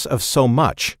basis of so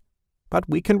much, but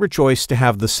we can rejoice to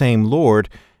have the same Lord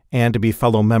and to be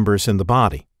fellow members in the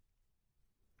body.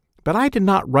 But I did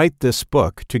not write this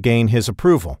book to gain his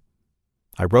approval.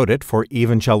 I wrote it for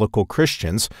evangelical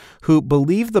Christians who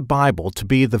believe the Bible to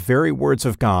be the very words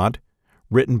of God,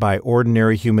 written by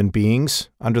ordinary human beings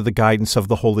under the guidance of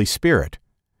the Holy Spirit.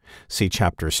 See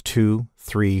chapters 2,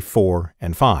 3, 4,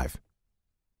 and 5.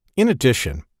 In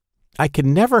addition, I could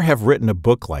never have written a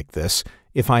book like this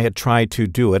if I had tried to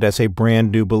do it as a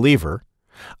brand new believer,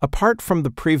 apart from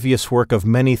the previous work of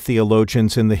many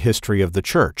theologians in the history of the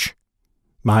Church.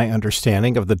 My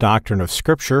understanding of the doctrine of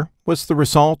Scripture was the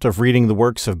result of reading the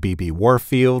works of B.B.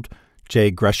 Warfield,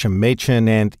 J. Gresham Machen,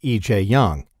 and E.J.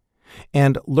 Young,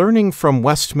 and learning from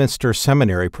Westminster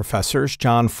Seminary professors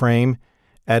John Frame,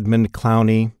 Edmund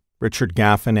Clowney, Richard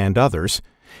Gaffin, and others,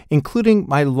 including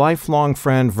my lifelong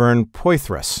friend Vern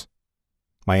Poythress.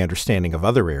 My understanding of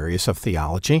other areas of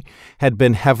theology had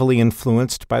been heavily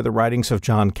influenced by the writings of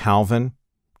John Calvin,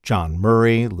 John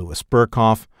Murray, Louis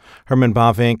Berkhoff, Herman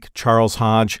Bavinck, Charles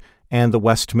Hodge, and the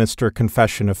Westminster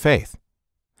Confession of Faith.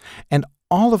 And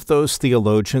all of those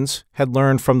theologians had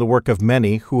learned from the work of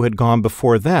many who had gone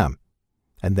before them,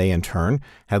 and they in turn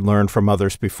had learned from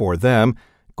others before them,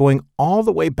 going all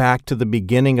the way back to the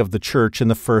beginning of the Church in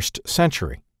the 1st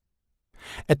century.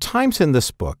 At times in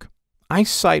this book, I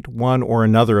cite one or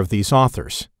another of these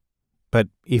authors, but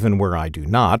even where I do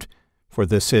not, for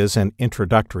this is an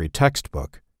introductory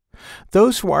textbook,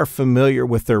 those who are familiar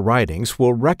with their writings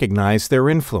will recognize their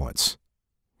influence.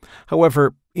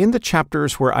 However, in the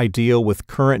chapters where I deal with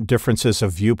current differences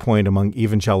of viewpoint among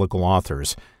evangelical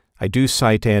authors, I do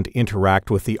cite and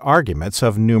interact with the arguments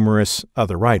of numerous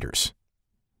other writers.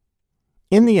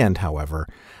 In the end, however,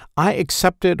 I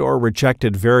accepted or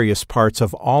rejected various parts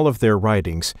of all of their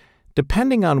writings,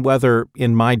 depending on whether,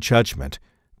 in my judgment,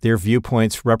 their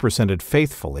viewpoints represented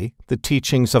faithfully the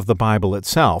teachings of the Bible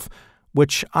itself,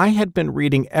 which I had been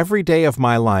reading every day of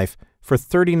my life for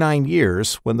 39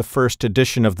 years when the first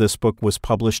edition of this book was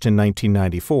published in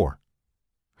 1994.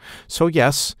 So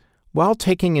yes, while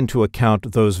taking into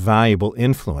account those valuable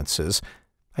influences,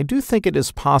 I do think it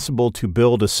is possible to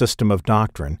build a system of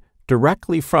doctrine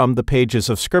directly from the pages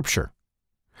of Scripture.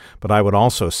 But I would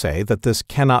also say that this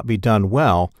cannot be done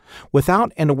well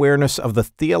without an awareness of the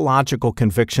theological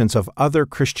convictions of other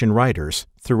Christian writers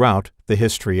throughout the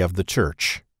history of the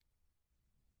Church.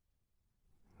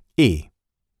 E.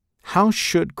 How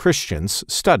should Christians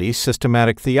study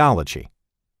systematic theology?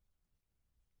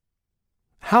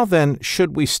 How then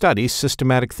should we study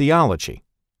systematic theology?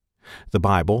 The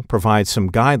Bible provides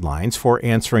some guidelines for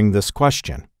answering this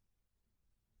question.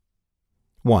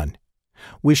 1.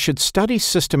 We should study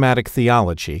systematic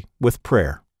theology with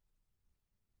prayer.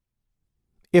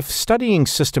 If studying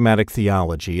systematic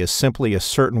theology is simply a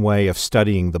certain way of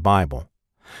studying the Bible,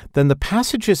 then the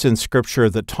passages in Scripture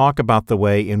that talk about the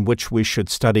way in which we should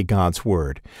study God's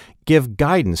Word give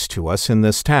guidance to us in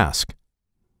this task.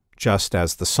 just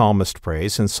as the psalmist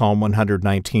prays in Psalm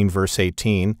 119, verse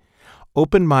 18,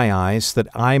 "Open my eyes that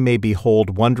I may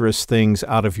behold wondrous things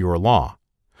out of your law."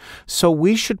 So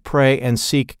we should pray and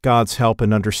seek God's help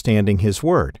in understanding His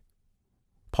Word.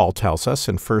 Paul tells us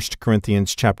in 1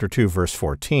 Corinthians chapter 2, verse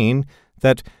 14,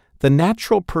 that the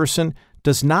natural person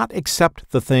does not accept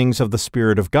the things of the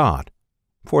Spirit of God,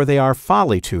 for they are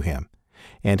folly to him,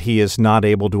 and he is not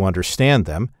able to understand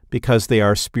them because they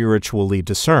are spiritually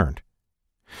discerned.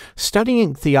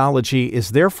 Studying theology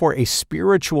is therefore a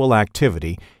spiritual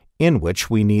activity in which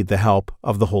we need the help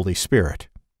of the Holy Spirit.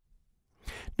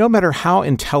 No matter how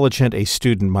intelligent a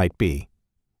student might be,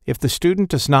 if the student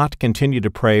does not continue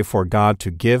to pray for God to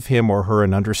give him or her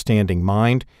an understanding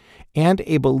mind and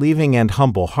a believing and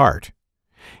humble heart,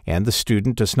 and the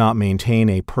student does not maintain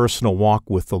a personal walk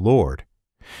with the Lord,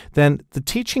 then the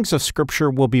teachings of Scripture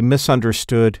will be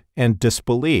misunderstood and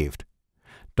disbelieved.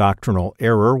 Doctrinal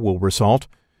error will result,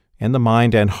 and the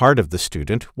mind and heart of the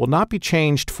student will not be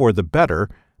changed for the better,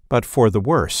 but for the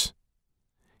worse.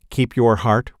 Keep your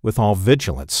heart with all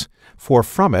vigilance, for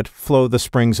from it flow the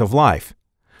springs of life.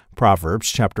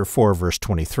 Proverbs chapter 4, verse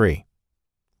 23.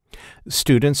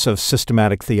 Students of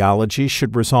systematic theology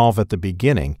should resolve at the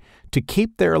beginning to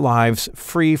keep their lives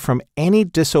free from any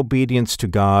disobedience to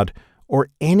God or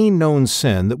any known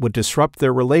sin that would disrupt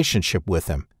their relationship with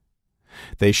Him.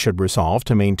 They should resolve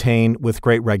to maintain with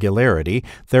great regularity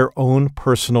their own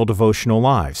personal devotional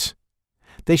lives.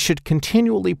 They should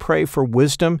continually pray for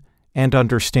wisdom and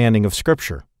understanding of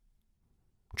Scripture.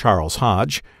 Charles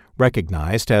Hodge,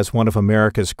 recognized as one of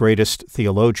America's greatest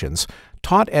theologians,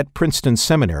 taught at Princeton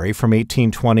Seminary from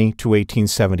 1820 to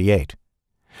 1878.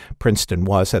 Princeton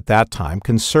was at that time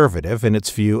conservative in its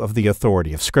view of the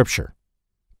authority of Scripture.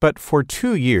 But for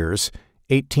 2 years,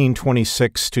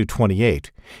 1826 to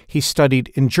 28, he studied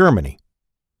in Germany.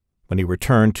 When he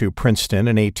returned to Princeton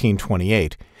in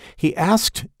 1828, he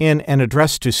asked in an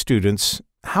address to students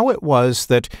how it was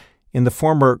that in the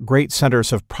former great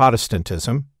centers of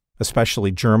Protestantism,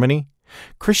 especially Germany,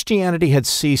 Christianity had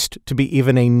ceased to be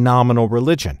even a nominal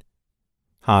religion.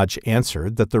 Hodge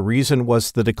answered that the reason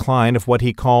was the decline of what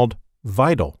he called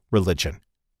vital religion.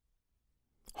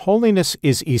 Holiness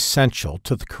is essential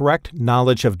to the correct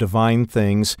knowledge of divine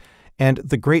things and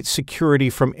the great security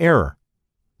from error.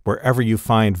 Wherever you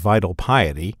find vital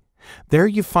piety, there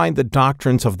you find the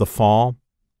doctrines of the fall,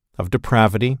 of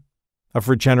depravity, of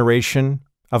regeneration,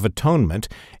 of atonement,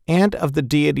 and of the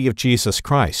deity of Jesus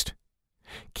Christ.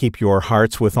 Keep your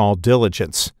hearts with all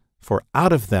diligence, for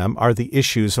out of them are the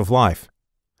issues of life.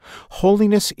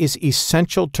 Holiness is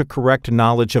essential to correct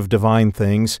knowledge of divine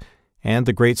things and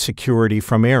the great security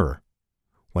from error.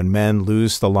 When men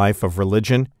lose the life of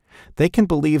religion, they can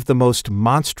believe the most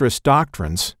monstrous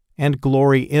doctrines and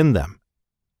glory in them.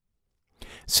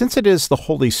 Since it is the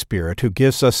Holy Spirit who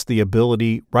gives us the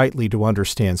ability rightly to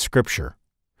understand Scripture,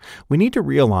 we need to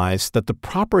realize that the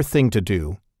proper thing to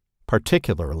do,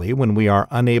 particularly when we are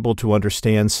unable to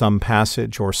understand some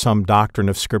passage or some doctrine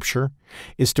of Scripture,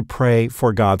 is to pray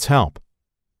for God's help.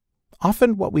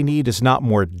 Often what we need is not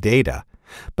more data,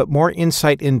 but more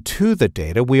insight into the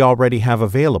data we already have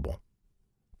available.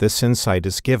 This insight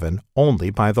is given only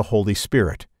by the Holy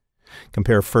Spirit.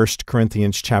 Compare 1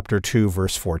 Corinthians chapter 2,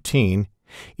 verse 14,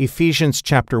 Ephesians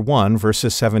chapter 1,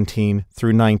 verses 17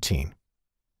 through 19.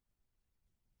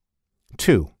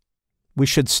 2. We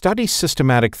should study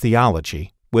systematic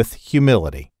theology with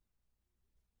humility.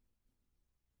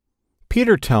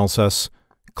 Peter tells us,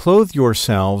 "Clothe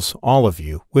yourselves, all of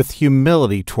you, with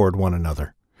humility toward one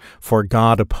another, for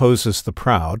God opposes the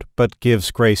proud, but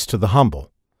gives grace to the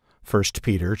humble." 1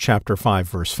 Peter chapter 5,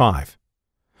 verse 5.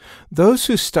 Those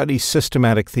who study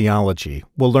systematic theology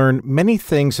will learn many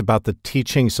things about the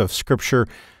teachings of Scripture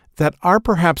that are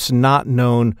perhaps not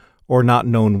known or not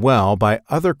known well by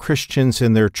other Christians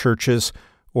in their churches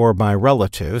or by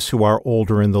relatives who are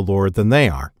older in the Lord than they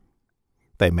are.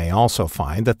 They may also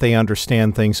find that they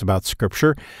understand things about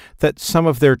Scripture that some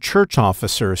of their church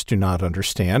officers do not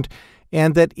understand,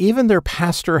 and that even their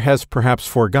pastor has perhaps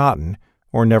forgotten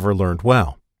or never learned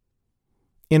well.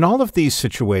 In all of these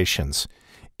situations,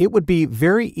 it would be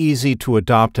very easy to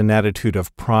adopt an attitude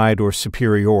of pride or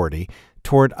superiority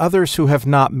toward others who have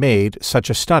not made such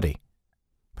a study.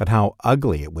 But how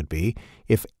ugly it would be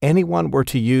if anyone were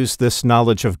to use this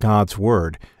knowledge of God's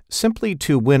Word simply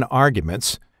to win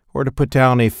arguments or to put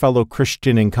down a fellow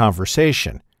Christian in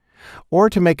conversation, or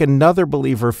to make another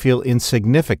believer feel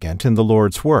insignificant in the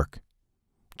Lord's work.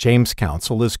 James'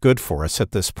 counsel is good for us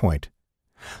at this point.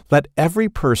 Let every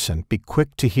person be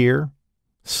quick to hear,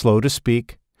 slow to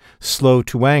speak, slow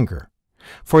to anger,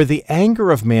 for the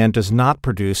anger of man does not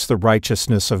produce the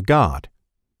righteousness of God.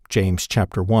 James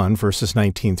chapter 1, verses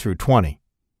 19 through 20.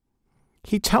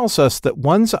 He tells us that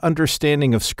one's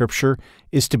understanding of Scripture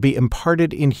is to be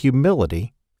imparted in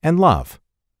humility and love.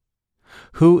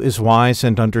 Who is wise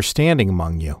and understanding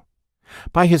among you?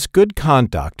 By his good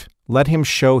conduct, let him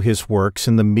show his works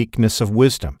in the meekness of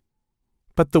wisdom.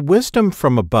 But the wisdom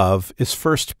from above is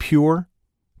first pure,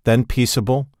 then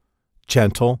peaceable,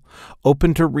 gentle,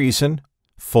 open to reason,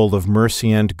 full of mercy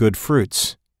and good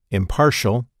fruits,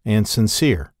 impartial and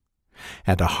sincere.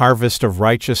 And a harvest of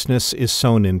righteousness is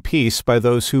sown in peace by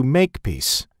those who make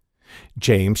peace.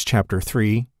 James chapter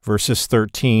 3, verses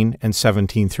 13 and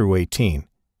 17 through 18.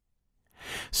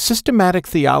 Systematic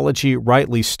theology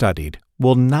rightly studied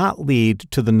will not lead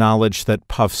to the knowledge that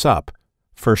puffs up,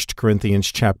 1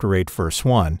 Corinthians chapter 8, verse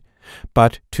 1,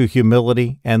 but to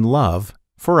humility and love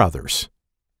for others.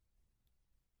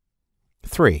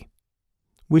 3.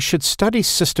 We should study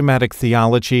systematic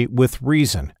theology with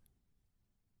reason.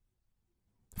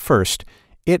 First,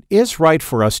 it is right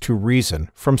for us to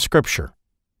reason from Scripture.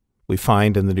 We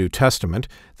find in the New Testament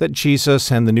that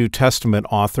Jesus and the New Testament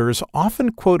authors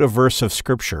often quote a verse of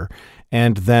Scripture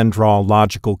and then draw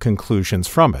logical conclusions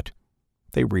from it.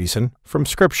 They reason from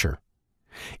Scripture.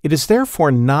 It is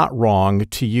therefore not wrong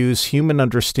to use human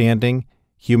understanding,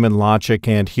 human logic,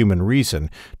 and human reason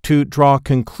to draw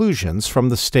conclusions from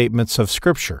the statements of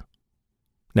Scripture.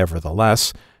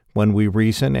 Nevertheless, when we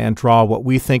reason and draw what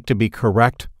we think to be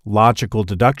correct, logical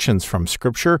deductions from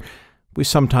Scripture, we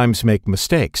sometimes make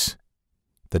mistakes.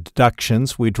 The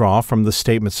deductions we draw from the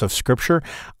statements of Scripture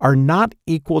are not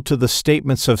equal to the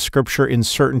statements of Scripture in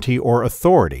certainty or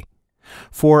authority,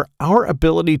 for our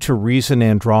ability to reason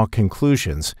and draw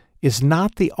conclusions is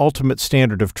not the ultimate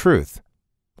standard of truth.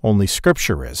 Only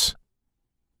Scripture is.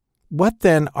 What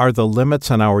then are the limits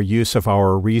on our use of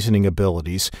our reasoning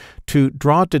abilities to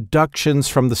draw deductions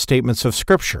from the statements of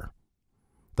Scripture?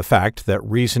 The fact that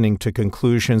reasoning to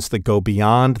conclusions that go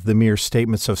beyond the mere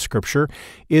statements of Scripture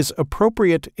is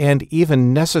appropriate and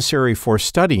even necessary for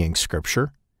studying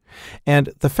Scripture,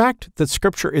 and the fact that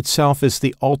Scripture itself is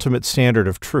the ultimate standard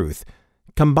of truth,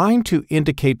 combine to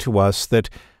indicate to us that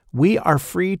we are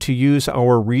free to use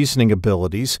our reasoning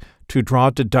abilities to draw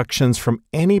deductions from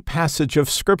any passage of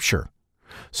Scripture,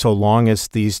 so long as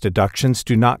these deductions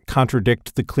do not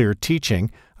contradict the clear teaching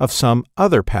of some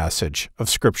other passage of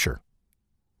Scripture.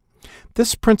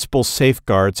 This principle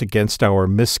safeguards against our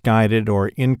misguided or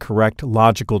incorrect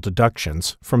logical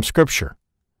deductions from Scripture.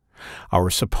 Our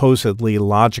supposedly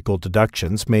logical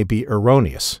deductions may be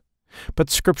erroneous, but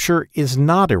Scripture is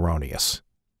not erroneous.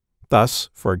 Thus,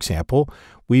 for example,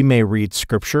 we may read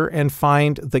Scripture and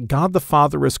find that God the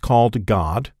Father is called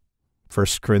God, 1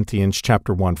 Corinthians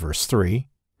chapter 1, verse 3,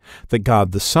 that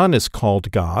God the Son is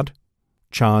called God,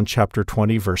 John chapter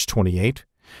 20, verse 28,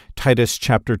 Titus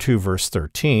chapter 2, verse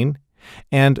 13,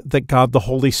 and that God the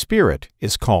Holy Spirit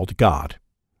is called God,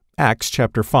 Acts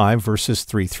chapter 5, verses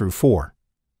 3 through 4.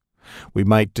 We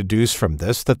might deduce from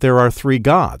this that there are three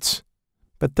gods,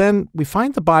 but then we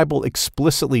find the Bible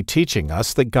explicitly teaching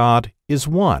us that God is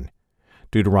one,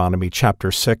 Deuteronomy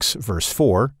chapter 6, verse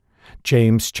 4,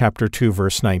 James chapter 2,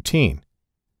 verse 19.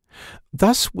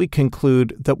 Thus we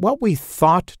conclude that what we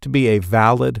thought to be a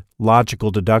valid,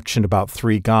 logical deduction about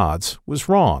three gods was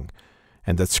wrong,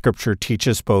 and that Scripture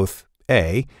teaches both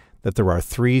A, that there are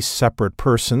three separate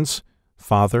persons,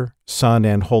 Father, Son,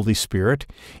 and Holy Spirit,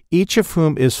 each of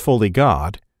whom is fully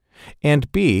God, and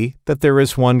B, that there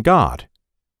is one God.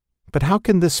 But how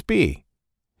can this be?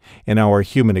 In our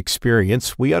human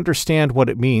experience, we understand what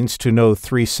it means to know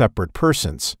three separate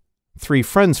persons, three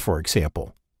friends, for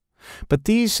example. But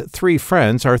these three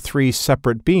friends are three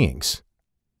separate beings.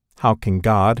 How can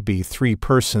God be three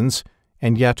persons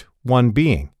and yet one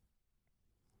being?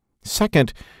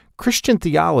 Second, Christian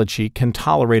theology can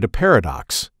tolerate a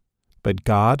paradox, but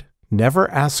God never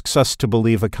asks us to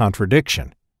believe a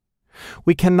contradiction.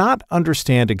 We cannot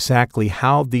understand exactly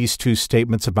how these two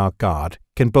statements about God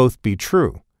can both be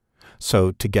true,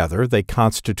 so together they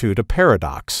constitute a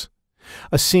paradox,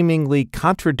 a seemingly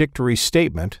contradictory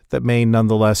statement that may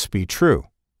nonetheless be true.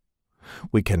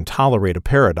 We can tolerate a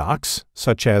paradox,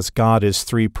 such as God is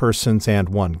three persons and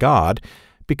one God,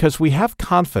 because we have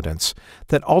confidence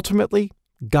that ultimately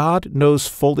God knows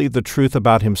fully the truth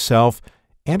about himself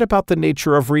and about the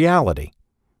nature of reality,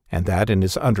 and that in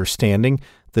his understanding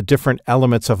the different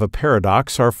elements of a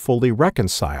paradox are fully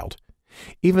reconciled,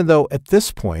 even though at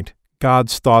this point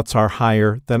God's thoughts are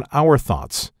higher than our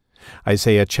thoughts.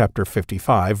 Isaiah chapter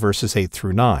 55, verses 8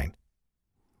 through 9.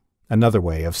 Another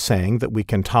way of saying that we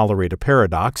can tolerate a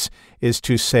paradox is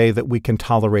to say that we can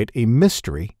tolerate a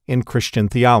mystery in Christian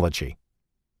theology.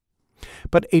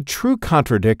 But a true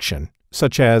contradiction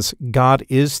such as God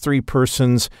is three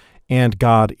persons and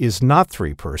God is not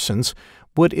three persons,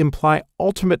 would imply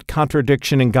ultimate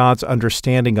contradiction in God's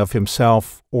understanding of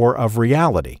himself or of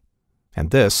reality,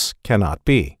 and this cannot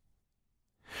be.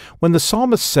 When the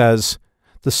psalmist says,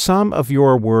 "The sum of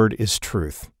your word is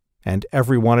truth, and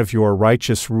every one of your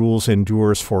righteous rules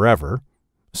endures forever,"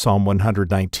 Psalm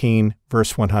 119,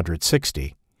 verse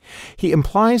 160, he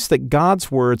implies that God's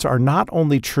words are not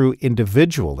only true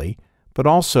individually, but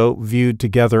also viewed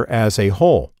together as a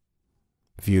whole.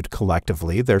 Viewed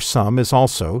collectively, their sum is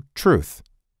also truth.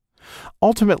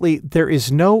 Ultimately, there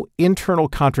is no internal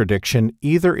contradiction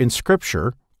either in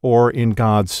Scripture or in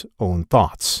God's own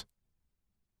thoughts.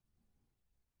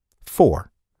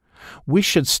 4. We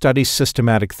should study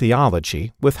systematic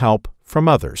theology with help from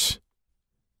others.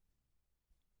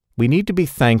 We need to be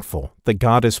thankful that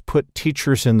God has put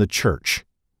teachers in the church.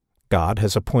 God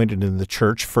has appointed in the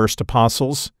church first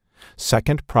apostles,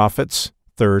 second prophets,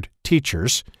 third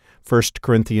teachers, 1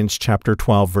 Corinthians chapter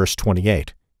 12, verse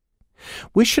 28.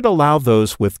 We should allow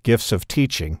those with gifts of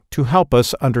teaching to help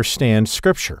us understand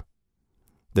Scripture.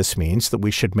 This means that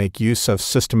we should make use of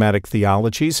systematic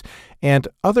theologies and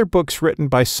other books written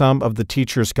by some of the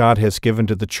teachers God has given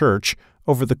to the church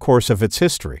over the course of its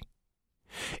history.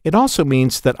 It also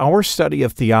means that our study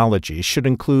of theology should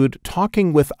include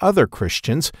talking with other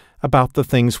Christians about the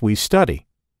things we study.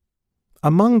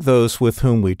 Among those with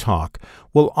whom we talk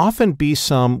will often be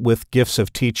some with gifts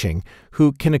of teaching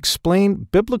who can explain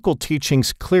biblical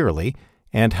teachings clearly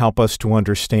and help us to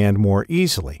understand more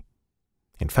easily.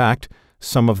 In fact,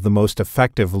 some of the most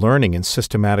effective learning in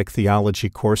systematic theology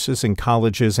courses in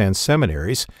colleges and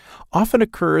seminaries often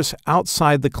occurs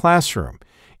outside the classroom,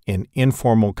 in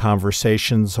informal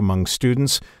conversations among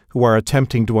students who are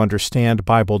attempting to understand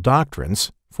Bible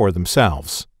doctrines for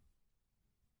themselves.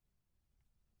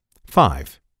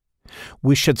 5.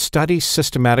 We should study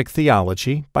systematic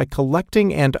theology by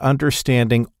collecting and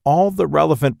understanding all the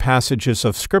relevant passages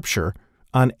of Scripture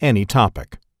on any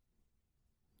topic.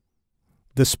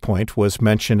 This point was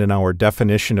mentioned in our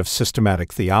definition of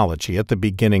systematic theology at the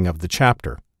beginning of the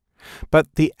chapter,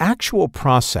 but the actual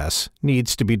process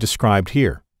needs to be described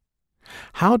here.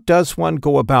 How does one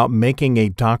go about making a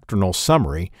doctrinal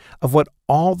summary of what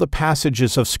all the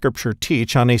passages of Scripture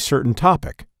teach on a certain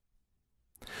topic?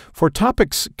 For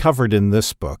topics covered in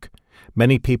this book,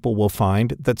 many people will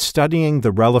find that studying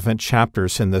the relevant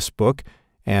chapters in this book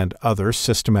and other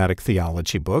systematic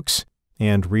theology books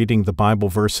and reading the Bible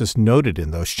verses noted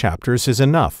in those chapters is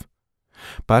enough.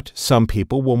 But some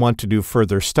people will want to do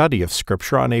further study of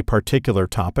Scripture on a particular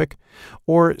topic,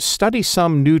 or study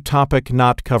some new topic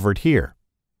not covered here.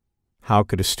 How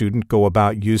could a student go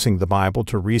about using the Bible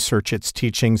to research its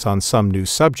teachings on some new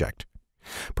subject?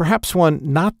 Perhaps one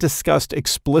not discussed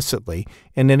explicitly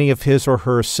in any of his or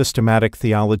her systematic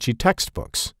theology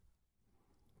textbooks.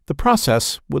 The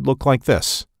process would look like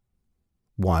this.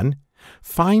 1.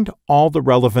 Find all the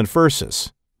relevant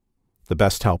verses. The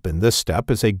best help in this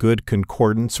step is a good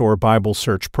concordance or Bible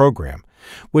search program,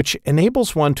 which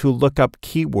enables one to look up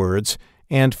keywords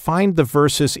and find the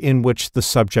verses in which the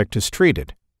subject is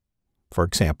treated. For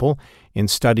example, in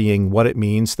studying what it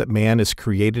means that man is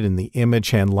created in the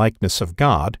image and likeness of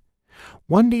God,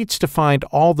 one needs to find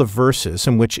all the verses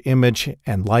in which image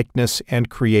and likeness and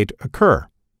create occur.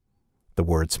 The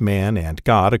words man and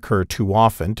God occur too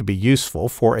often to be useful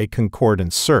for a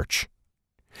concordance search.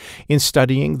 In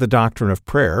studying the doctrine of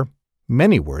prayer,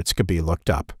 many words could be looked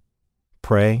up.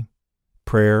 Pray,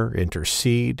 prayer,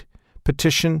 intercede,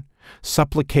 petition,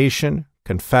 supplication,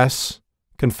 confess,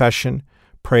 confession,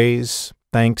 praise,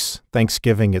 thanks,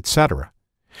 thanksgiving, etc.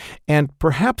 And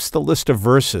perhaps the list of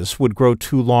verses would grow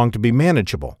too long to be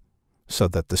manageable, so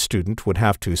that the student would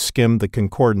have to skim the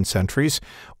concordance entries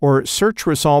or search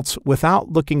results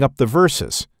without looking up the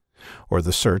verses, or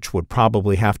the search would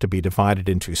probably have to be divided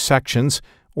into sections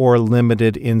or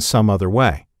limited in some other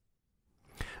way.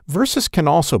 Verses can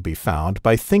also be found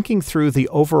by thinking through the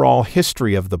overall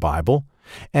history of the Bible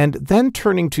and then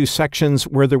turning to sections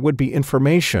where there would be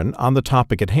information on the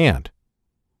topic at hand.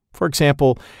 For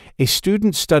example, a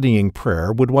student studying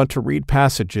prayer would want to read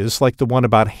passages like the one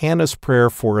about Hannah's prayer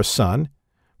for a son,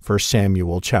 1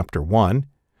 Samuel chapter 1,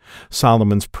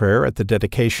 Solomon's prayer at the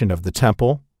dedication of the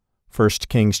temple, 1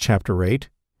 Kings chapter 8,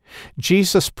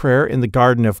 Jesus' prayer in the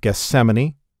Garden of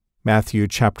Gethsemane, Matthew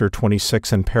chapter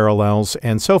 26 and parallels,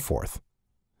 and so forth.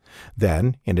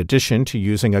 Then, in addition to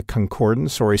using a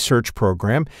concordance or a search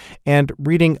program and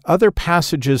reading other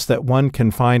passages that one can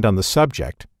find on the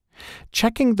subject,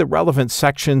 checking the relevant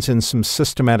sections in some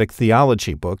systematic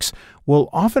theology books will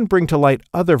often bring to light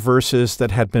other verses that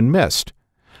had been missed,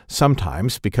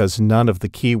 sometimes because none of the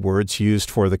key words used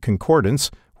for the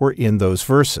concordance were in those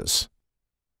verses.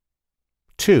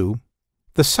 2.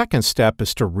 The second step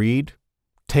is to read,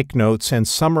 take notes, and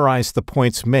summarize the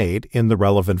points made in the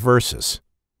relevant verses.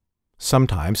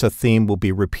 Sometimes a theme will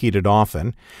be repeated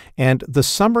often, and the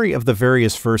summary of the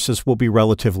various verses will be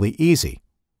relatively easy.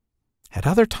 At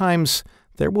other times,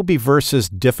 there will be verses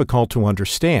difficult to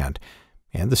understand,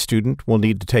 and the student will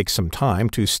need to take some time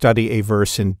to study a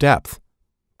verse in depth,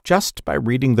 just by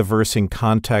reading the verse in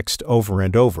context over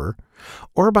and over,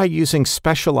 or by using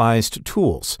specialized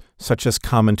tools such as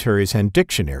commentaries and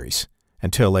dictionaries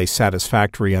until a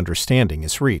satisfactory understanding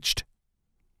is reached.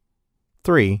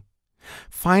 3.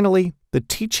 Finally, the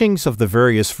teachings of the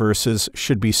various verses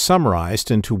should be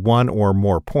summarized into one or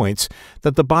more points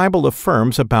that the Bible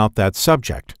affirms about that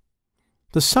subject.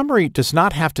 The summary does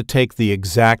not have to take the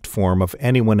exact form of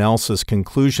anyone else's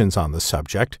conclusions on the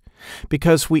subject,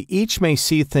 because we each may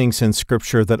see things in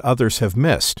Scripture that others have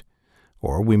missed,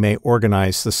 or we may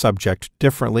organize the subject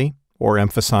differently or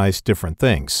emphasize different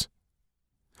things.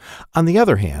 On the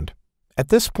other hand, at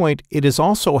this point it is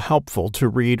also helpful to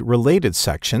read related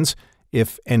sections,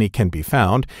 if any can be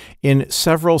found, in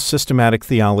several systematic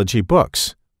theology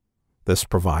books. This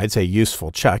provides a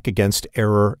useful check against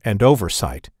error and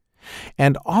oversight,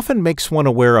 and often makes one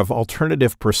aware of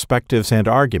alternative perspectives and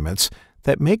arguments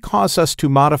that may cause us to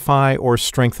modify or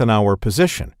strengthen our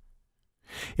position.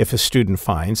 If a student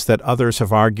finds that others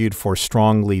have argued for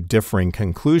strongly differing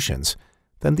conclusions,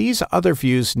 then these other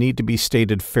views need to be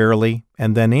stated fairly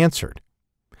and then answered.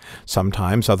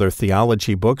 Sometimes other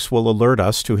theology books will alert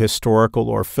us to historical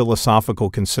or philosophical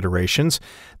considerations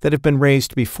that have been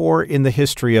raised before in the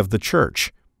history of the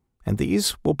Church, and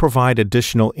these will provide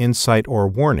additional insight or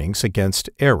warnings against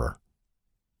error.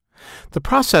 The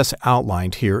process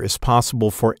outlined here is possible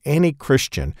for any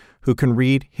Christian who can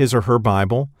read his or her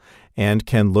Bible and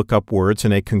can look up words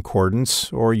in a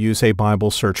concordance or use a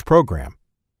Bible search program.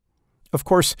 Of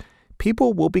course,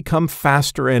 people will become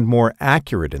faster and more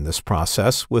accurate in this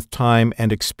process with time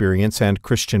and experience and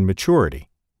Christian maturity.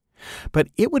 But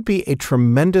it would be a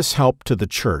tremendous help to the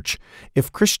Church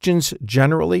if Christians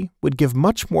generally would give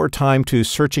much more time to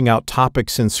searching out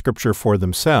topics in Scripture for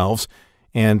themselves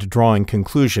and drawing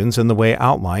conclusions in the way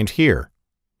outlined here.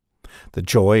 The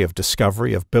joy of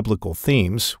discovery of biblical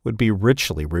themes would be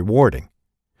richly rewarding.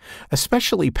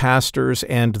 Especially pastors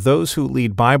and those who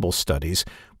lead Bible studies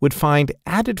would find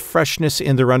added freshness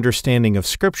in their understanding of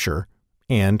Scripture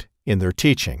and in their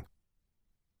teaching.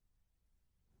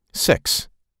 6.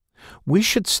 We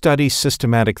should study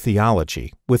systematic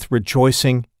theology with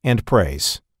rejoicing and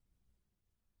praise.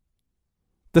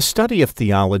 The study of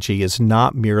theology is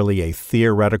not merely a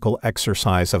theoretical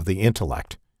exercise of the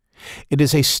intellect. It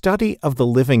is a study of the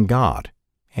living God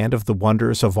and of the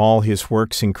wonders of all His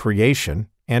works in creation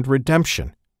and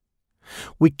redemption.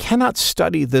 We cannot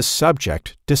study this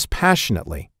subject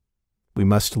dispassionately. We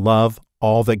must love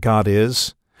all that God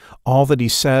is, all that He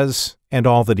says, and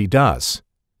all that He does.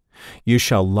 You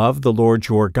shall love the Lord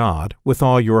your God with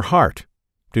all your heart.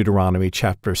 Deuteronomy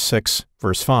chapter 6,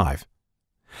 verse 5.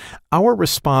 Our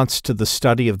response to the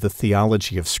study of the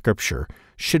theology of Scripture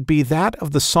should be that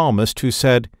of the psalmist who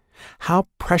said, "How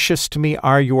precious to me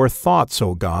are your thoughts,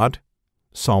 O God."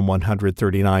 Psalm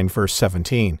 139, verse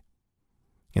 17.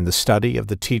 In the study of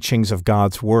the teachings of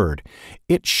God's Word,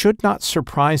 it should not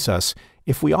surprise us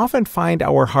if we often find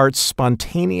our hearts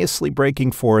spontaneously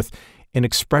breaking forth in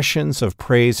expressions of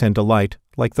praise and delight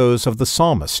like those of the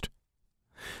psalmist.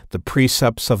 The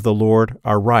precepts of the Lord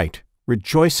are right,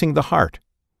 rejoicing the heart.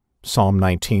 Psalm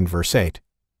 19, verse 8.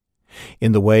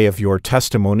 In the way of your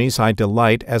testimonies I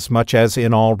delight as much as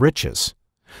in all riches.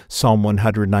 Psalm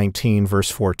 119, verse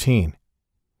 14.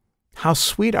 How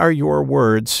sweet are your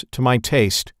words to my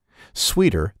taste,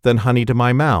 sweeter than honey to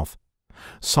my mouth.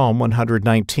 Psalm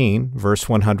 119, verse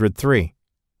 103.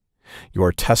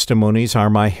 Your testimonies are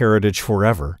my heritage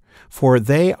forever, for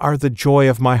they are the joy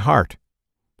of my heart.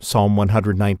 Psalm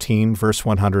 119, verse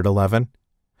 111.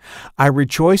 I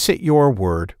rejoice at your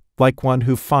word like one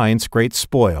who finds great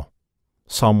spoil.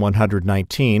 Psalm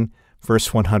 119,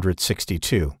 verse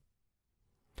 162.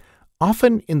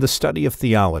 Often in the study of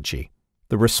theology,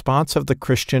 the response of the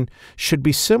Christian should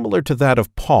be similar to that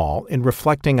of Paul in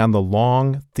reflecting on the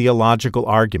long theological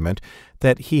argument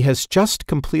that he has just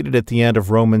completed at the end of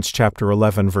Romans chapter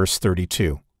 11, verse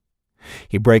 32.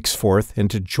 He breaks forth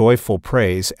into joyful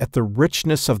praise at the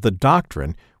richness of the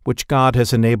doctrine which God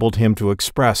has enabled him to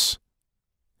express.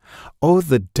 Oh,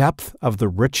 the depth of the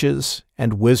riches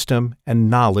and wisdom and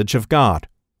knowledge of God!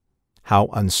 How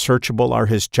unsearchable are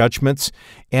His judgments,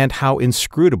 and how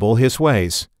inscrutable His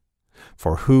ways!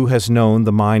 For who has known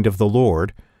the mind of the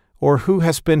Lord, or who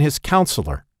has been his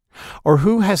counselor, or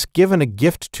who has given a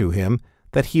gift to him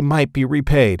that he might be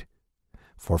repaid?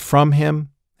 For from him,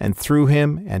 and through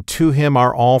him, and to him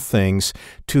are all things.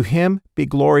 To him be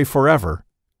glory forever.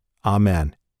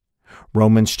 Amen.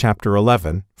 Romans chapter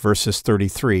 11, verses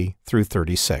 33 through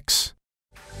 36.